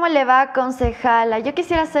 ¿Cómo le va, concejala? Yo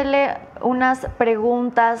quisiera hacerle unas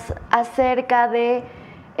preguntas acerca de,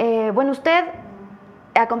 bueno, usted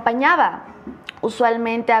acompañaba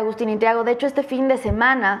usualmente a Agustín INTRIAGO. De hecho, este fin de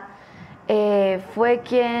semana fue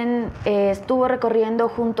quien estuvo recorriendo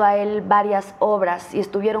junto a él varias obras y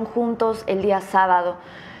estuvieron juntos el día sábado.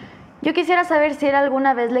 Yo quisiera saber si él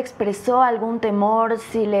alguna vez le expresó algún temor,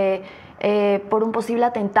 si por un posible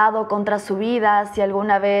atentado contra su vida, si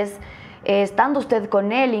alguna vez, estando usted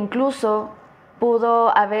con él incluso,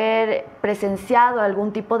 pudo haber presenciado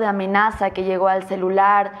algún tipo de amenaza que llegó al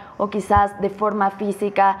celular o quizás de forma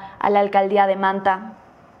física a la alcaldía de Manta.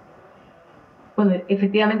 Bueno,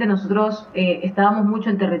 efectivamente nosotros estábamos mucho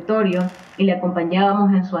en territorio y le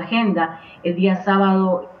acompañábamos en su agenda. El día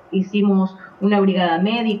sábado hicimos una brigada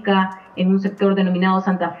médica en un sector denominado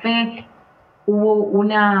Santa Fe. Hubo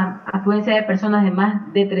una afluencia de personas de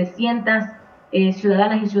más de 300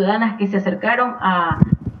 ciudadanas y ciudadanas que se acercaron a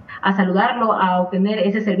saludarlo, a obtener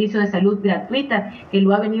ese servicio de salud gratuita que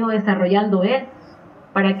lo ha venido desarrollando él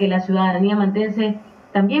para que la ciudadanía mantense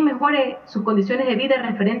también mejore sus condiciones de vida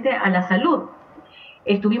referente a la salud.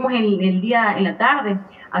 Estuvimos en la tarde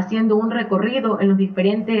haciendo un recorrido en los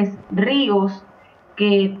diferentes ríos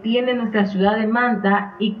que tiene nuestra ciudad de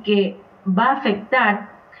Manta y que va a afectar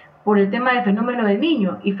por el tema del fenómeno del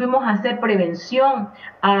niño. Y fuimos a hacer prevención,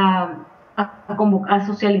 a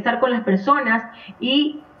socializar con las personas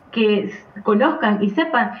y que conozcan y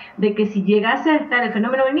sepan de que si llegase a estar el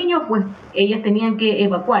fenómeno del niño, pues ellas tenían que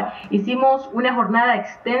evacuar. Hicimos una jornada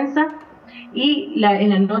extensa y en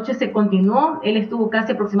la noche se continuó. Él estuvo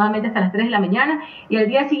casi aproximadamente hasta las 3 de la mañana y al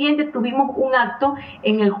día siguiente tuvimos un acto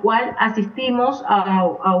en el cual asistimos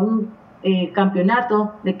a un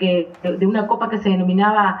campeonato de una copa que se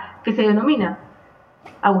denomina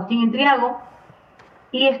Agustín INTRIAGO,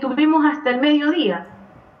 y estuvimos hasta el mediodía.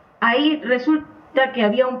 Ahí resulta que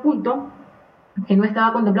había un punto que no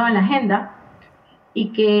estaba contemplado en la agenda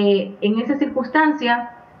y que en esa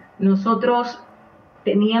circunstancia nosotros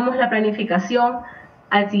teníamos la planificación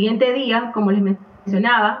al siguiente día, como les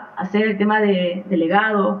mencionaba, hacer el tema de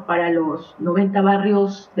delegado para los 90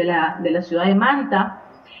 barrios de la ciudad de Manta,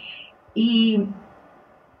 y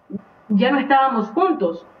ya no estábamos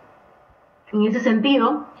juntos. En ese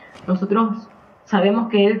sentido, nosotros sabemos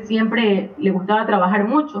que él siempre le gustaba trabajar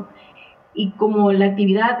mucho, y como la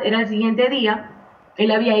actividad era el siguiente día, él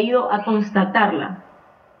había ido a constatarla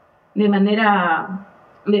de manera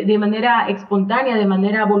espontánea, de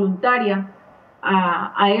manera voluntaria,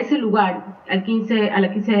 a ese lugar, a la 15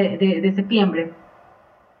 de septiembre,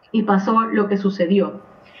 y pasó lo que sucedió.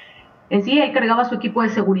 En sí, él cargaba su equipo de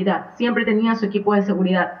seguridad, siempre tenía su equipo de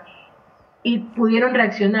seguridad, y pudieron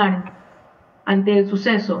reaccionar ante el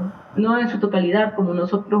suceso, no en su totalidad como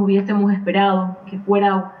nosotros hubiésemos esperado que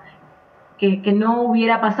fuera, que no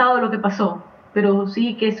hubiera pasado lo que pasó, pero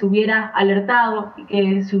sí que se hubiera alertado y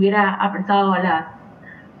que se hubiera apresado a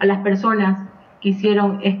las personas que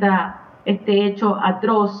hicieron este hecho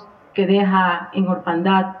atroz que deja en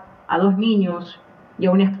orfandad a 2 niños y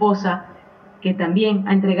a una esposa que también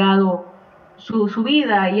ha entregado su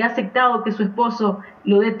vida y ha aceptado que su esposo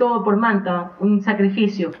lo dé todo por Manta, un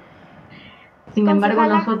sacrificio. Sin embargo,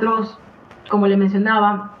 nosotros, como le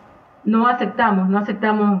mencionaba, no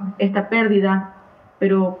aceptamos esta pérdida,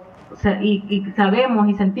 pero y sabemos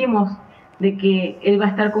y sentimos de que él va a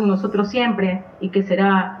estar con nosotros siempre y que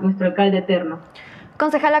será nuestro alcalde eterno.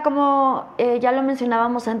 Concejala, como ya lo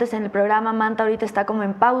mencionábamos antes en el programa, Manta ahorita está como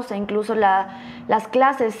en pausa, incluso las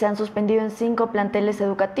clases se han suspendido en 5 planteles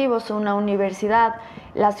educativos, una universidad,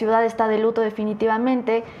 la ciudad está de luto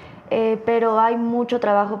definitivamente, pero hay mucho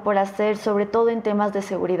trabajo por hacer, sobre todo en temas de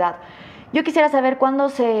seguridad. Yo quisiera saber cuándo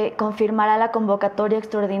se confirmará la convocatoria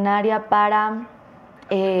extraordinaria para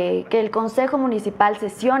que el Consejo Municipal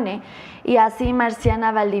sesione y así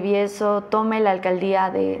Marciana Valdivieso tome la alcaldía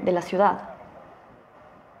de la ciudad.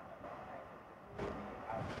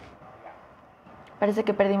 Parece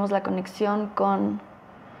que perdimos la conexión con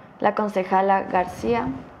la concejala García.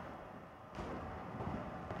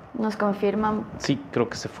 ¿Nos confirman? Sí, creo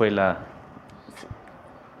que se fue la...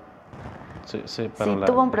 Sí,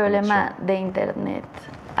 tuvo un problema de internet,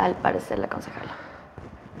 al parecer, la concejala.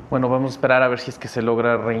 Bueno, vamos a esperar a ver si es que se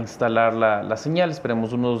logra reinstalar la señal.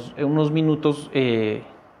 Esperemos unos minutos,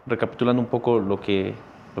 recapitulando un poco lo que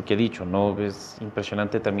he dicho, ¿no? Es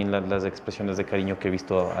impresionante también las expresiones de cariño que he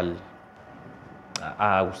visto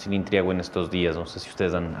a Agustín INTRIAGO en estos días. No sé si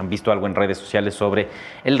ustedes han visto algo en redes sociales sobre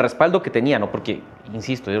el respaldo que tenía, ¿no? Porque,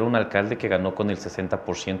 insisto, era un alcalde que ganó con el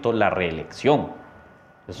 60% la reelección.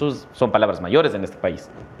 Eso son palabras mayores en este país.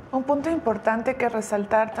 Un punto importante que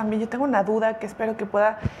resaltar también, yo tengo una duda que espero que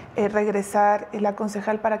pueda regresar la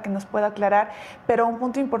concejal para que nos pueda aclarar, pero un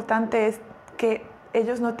punto importante es que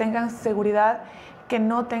ellos no tengan seguridad, que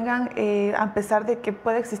no tengan, a pesar de que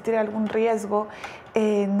pueda existir algún riesgo,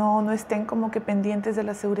 no estén como que pendientes de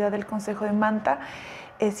la seguridad del Consejo de Manta.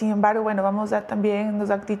 Sin embargo, bueno, también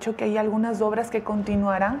nos ha dicho que hay algunas obras que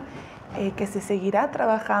continuarán, que se seguirá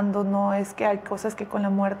trabajando. No es que hay cosas que con la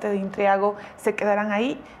muerte de INTRIAGO se quedarán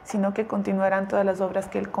ahí, sino que continuarán todas las obras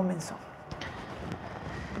que él comenzó.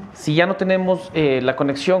 Si ya no tenemos la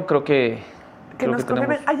conexión, creo que nos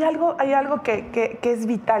confirmen. Hay algo que es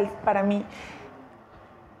vital para mí.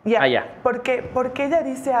 Porque ella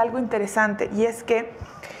dice algo interesante, y es que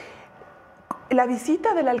la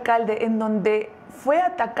visita del alcalde en donde fue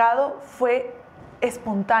atacado fue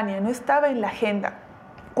espontánea, no estaba en la agenda.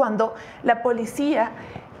 Cuando la policía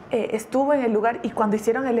estuvo en el lugar y cuando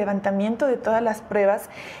hicieron el levantamiento de todas las pruebas,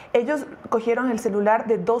 ellos cogieron el celular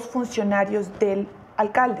de 2 funcionarios del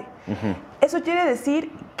alcalde. Eso quiere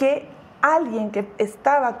decir que alguien que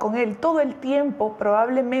estaba con él todo el tiempo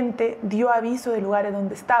probablemente dio aviso de lugares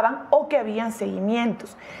donde estaban o que habían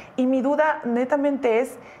seguimientos. Y mi duda netamente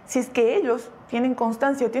es si es que ellos tienen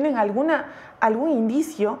constancia o tienen algún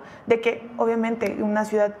indicio de que obviamente una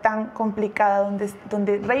ciudad tan complicada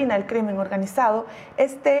donde reina el crimen organizado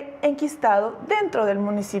esté enquistado dentro del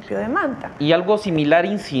municipio de Manta. Y algo similar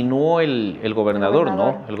insinuó el gobernador,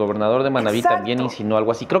 ¿no? El gobernador de Manabí. Exacto. También insinuó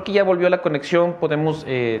algo así. Creo que ya volvió la conexión, podemos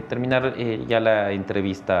terminar ya la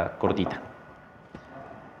entrevista cortita.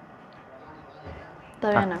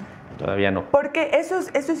 Todavía no. Todavía no. Porque eso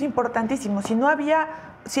es importantísimo.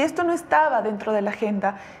 Si esto no estaba dentro de la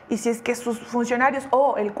agenda y si es que sus funcionarios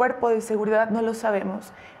o el cuerpo de seguridad, no lo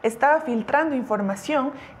sabemos, estaba filtrando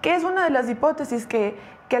información, que es una de las hipótesis que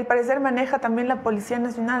al parecer maneja también la Policía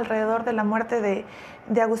Nacional alrededor de la muerte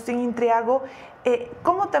de Agustín INTRIAGO,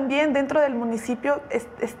 como también dentro del municipio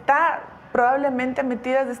está probablemente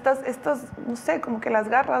metidas estas, no sé, como que las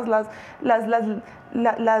garras,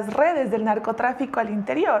 las redes del narcotráfico al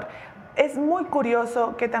interior. Es muy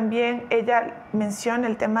curioso que también ella mencione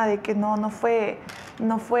el tema de que no fue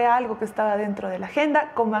algo que estaba dentro de la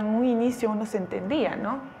agenda, como en un inicio uno se entendía,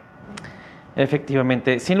 ¿no?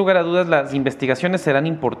 Efectivamente, sin lugar a dudas las investigaciones serán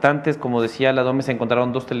importantes. Como decía la Dome, se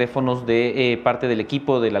encontraron 2 teléfonos de parte del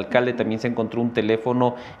equipo del alcalde. También se encontró un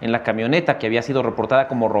teléfono en la camioneta que había sido reportada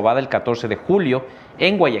como robada el 14 de julio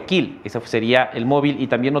en Guayaquil. Ese sería el móvil, y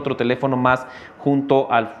también otro teléfono más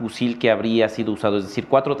junto al fusil que habría sido usado. Es decir,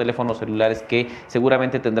 4 teléfonos celulares que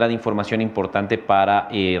seguramente tendrán información importante para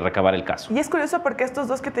recabar el caso. Y es curioso porque estos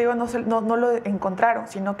 2 que te digo no lo encontraron,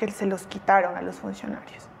 sino que se los quitaron a los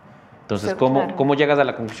funcionarios. Entonces, ¿cómo llegas a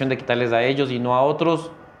la conclusión de quitarles a ellos y no a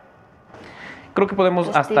otros? Creo que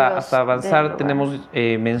podemos hasta avanzar. Tenemos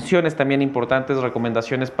menciones también importantes,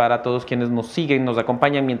 recomendaciones para todos quienes nos siguen, nos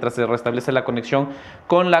acompañan mientras se restablece la conexión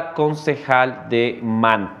con la concejal de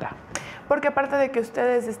Manta. Porque aparte de que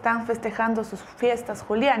ustedes están festejando sus fiestas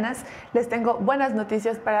julianas, les tengo buenas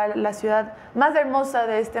noticias para la ciudad más hermosa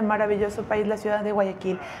de este maravilloso país, la ciudad de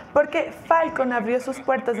Guayaquil. Porque Falcon abrió sus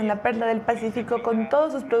puertas en la Perla del Pacífico con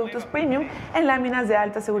todos sus productos premium en láminas de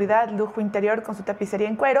alta seguridad, lujo interior con su tapicería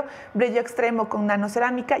en cuero, brillo extremo con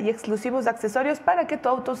nanocerámica y exclusivos accesorios para que tu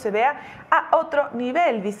auto se vea a otro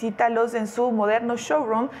nivel. Visítalos en su moderno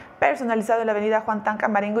showroom personalizado en la avenida Juan Tanca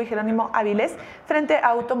Marengo y Jerónimo Avilés, frente a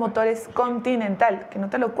Automotores Continental. Que no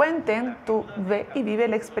te lo cuenten, tú ve y vive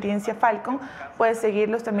la experiencia Falcon. Puedes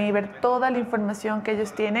seguirlos también y ver toda la información que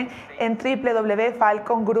ellos tienen en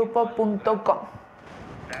www.falcongrupo.com.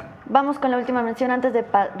 Vamos con la última mención antes de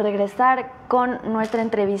regresar con nuestra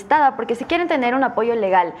entrevistada, porque si quieren tener un apoyo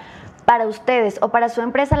legal para ustedes o para su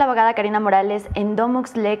empresa, la abogada Karina Morales en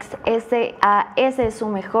Domux Lex SAS es su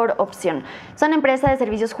mejor opción. Son empresa de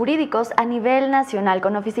servicios jurídicos a nivel nacional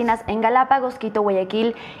con oficinas en Galápagos, Quito,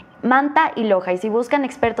 Guayaquil, Manta y Loja. Y si buscan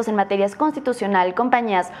expertos en materias constitucional,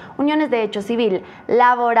 compañías, uniones de hecho civil,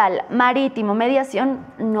 laboral, marítimo, mediación,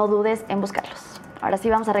 no dudes en buscarlos. Ahora sí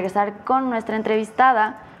vamos a regresar con nuestra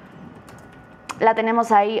entrevistada. La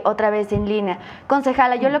tenemos ahí otra vez en línea.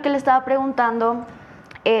 Concejala, yo lo que le estaba preguntando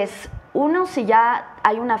es, uno, si ya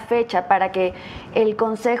hay una fecha para que el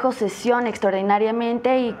Consejo sesione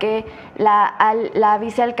extraordinariamente y que la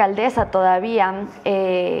vicealcaldesa todavía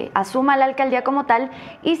asuma la alcaldía como tal,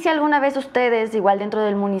 y si alguna vez ustedes, igual dentro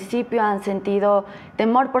del municipio, han sentido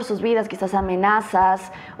temor por sus vidas, quizás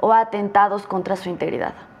amenazas o atentados contra su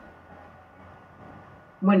integridad.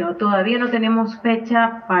 Bueno, todavía no tenemos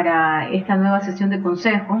fecha para esta nueva sesión de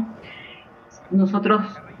Consejo.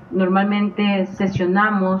 Nosotros normalmente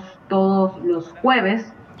sesionamos todos los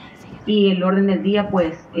jueves y el orden del día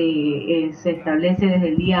pues se establece desde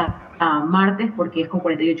el día martes, porque es con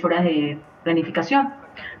 48 horas de planificación.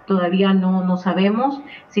 Todavía no sabemos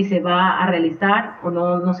si se va a realizar o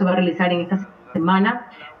no se va a realizar en esta semana.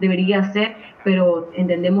 Debería ser, pero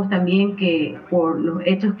entendemos también que por los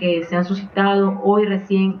hechos que se han suscitado, hoy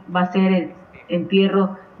recién va a ser el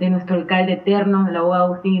entierro de nuestro alcalde eterno, el abogado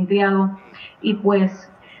Agustín INTRIAGO, y pues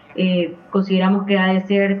consideramos que ha de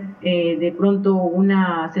ser de pronto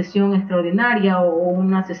una sesión extraordinaria o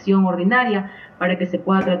una sesión ordinaria para que se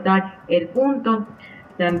pueda tratar el punto.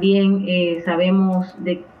 También sabemos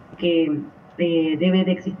de que debe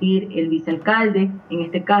de existir el vicealcalde en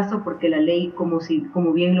este caso, porque la ley, como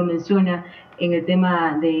bien lo menciona en el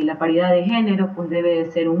tema de la paridad de género, pues debe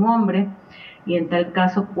de ser un hombre, y en tal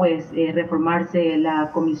caso pues reformarse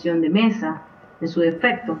la comisión de mesa en su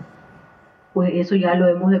defecto. Pues eso ya lo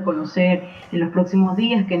hemos de conocer en los próximos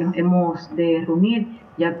días, que nos hemos de reunir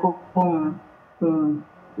ya con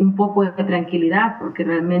un poco de tranquilidad, porque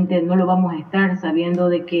realmente no lo vamos a estar sabiendo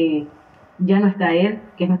de que ya no está él,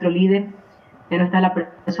 que es nuestro líder, ya no está la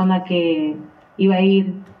persona que iba a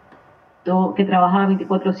ir, que trabajaba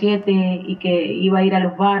 24/7 y que iba a ir a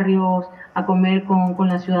los barrios a comer con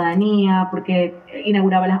la ciudadanía, porque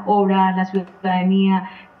inauguraba las obras, la ciudadanía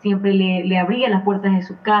siempre le abría las puertas de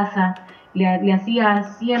su casa, le hacía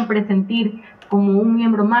siempre sentir como un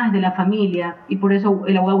miembro más de la familia, y por eso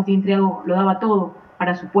el abogado Agustín INTRIAGO lo daba todo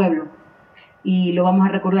para su pueblo, y lo vamos a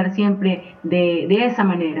recordar siempre de esa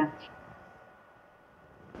manera.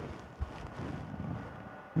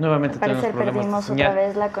 Nuevamente Parece que perdimos otra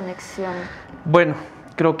vez la conexión. Bueno,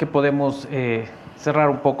 creo que podemos cerrar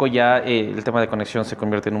un poco ya. El tema de conexión se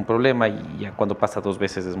convierte en un problema y ya cuando pasa 2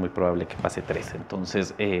 veces es muy probable que pase 3.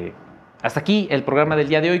 Entonces, hasta aquí el programa del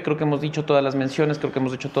día de hoy. Creo que hemos dicho todas las menciones, creo que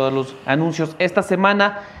hemos dicho todos los anuncios. Esta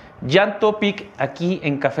semana, Jan Topic aquí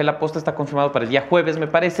en Café La Posta está confirmado para el día jueves, me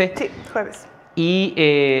parece. Sí, jueves. Y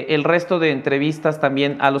el resto de entrevistas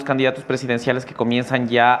también a los candidatos presidenciales que comienzan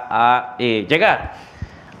ya a llegar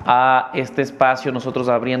a este espacio, nosotros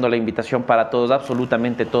abriendo la invitación para todos,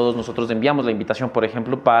 absolutamente todos. Nosotros enviamos la invitación, por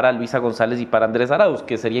ejemplo, para Luisa González y para Andrés Arauz,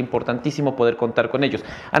 que sería importantísimo poder contar con ellos.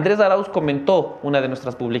 Andrés Arauz comentó una de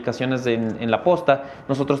nuestras publicaciones en La Posta.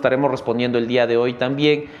 Nosotros estaremos respondiendo el día de hoy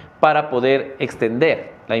también para poder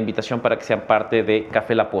extender la invitación para que sean parte de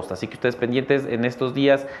Café La Posta. Así que ustedes pendientes en estos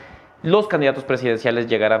días. Los candidatos presidenciales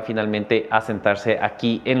llegarán finalmente a sentarse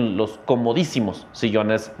aquí en los comodísimos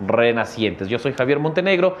sillones renacientes. Yo soy Javier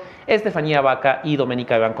Montenegro, Estefanía Vaca y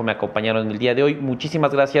Doménica Banco me acompañaron en el día de hoy.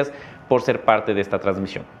 Muchísimas gracias por ser parte de esta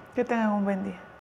transmisión. Que tengan un buen día.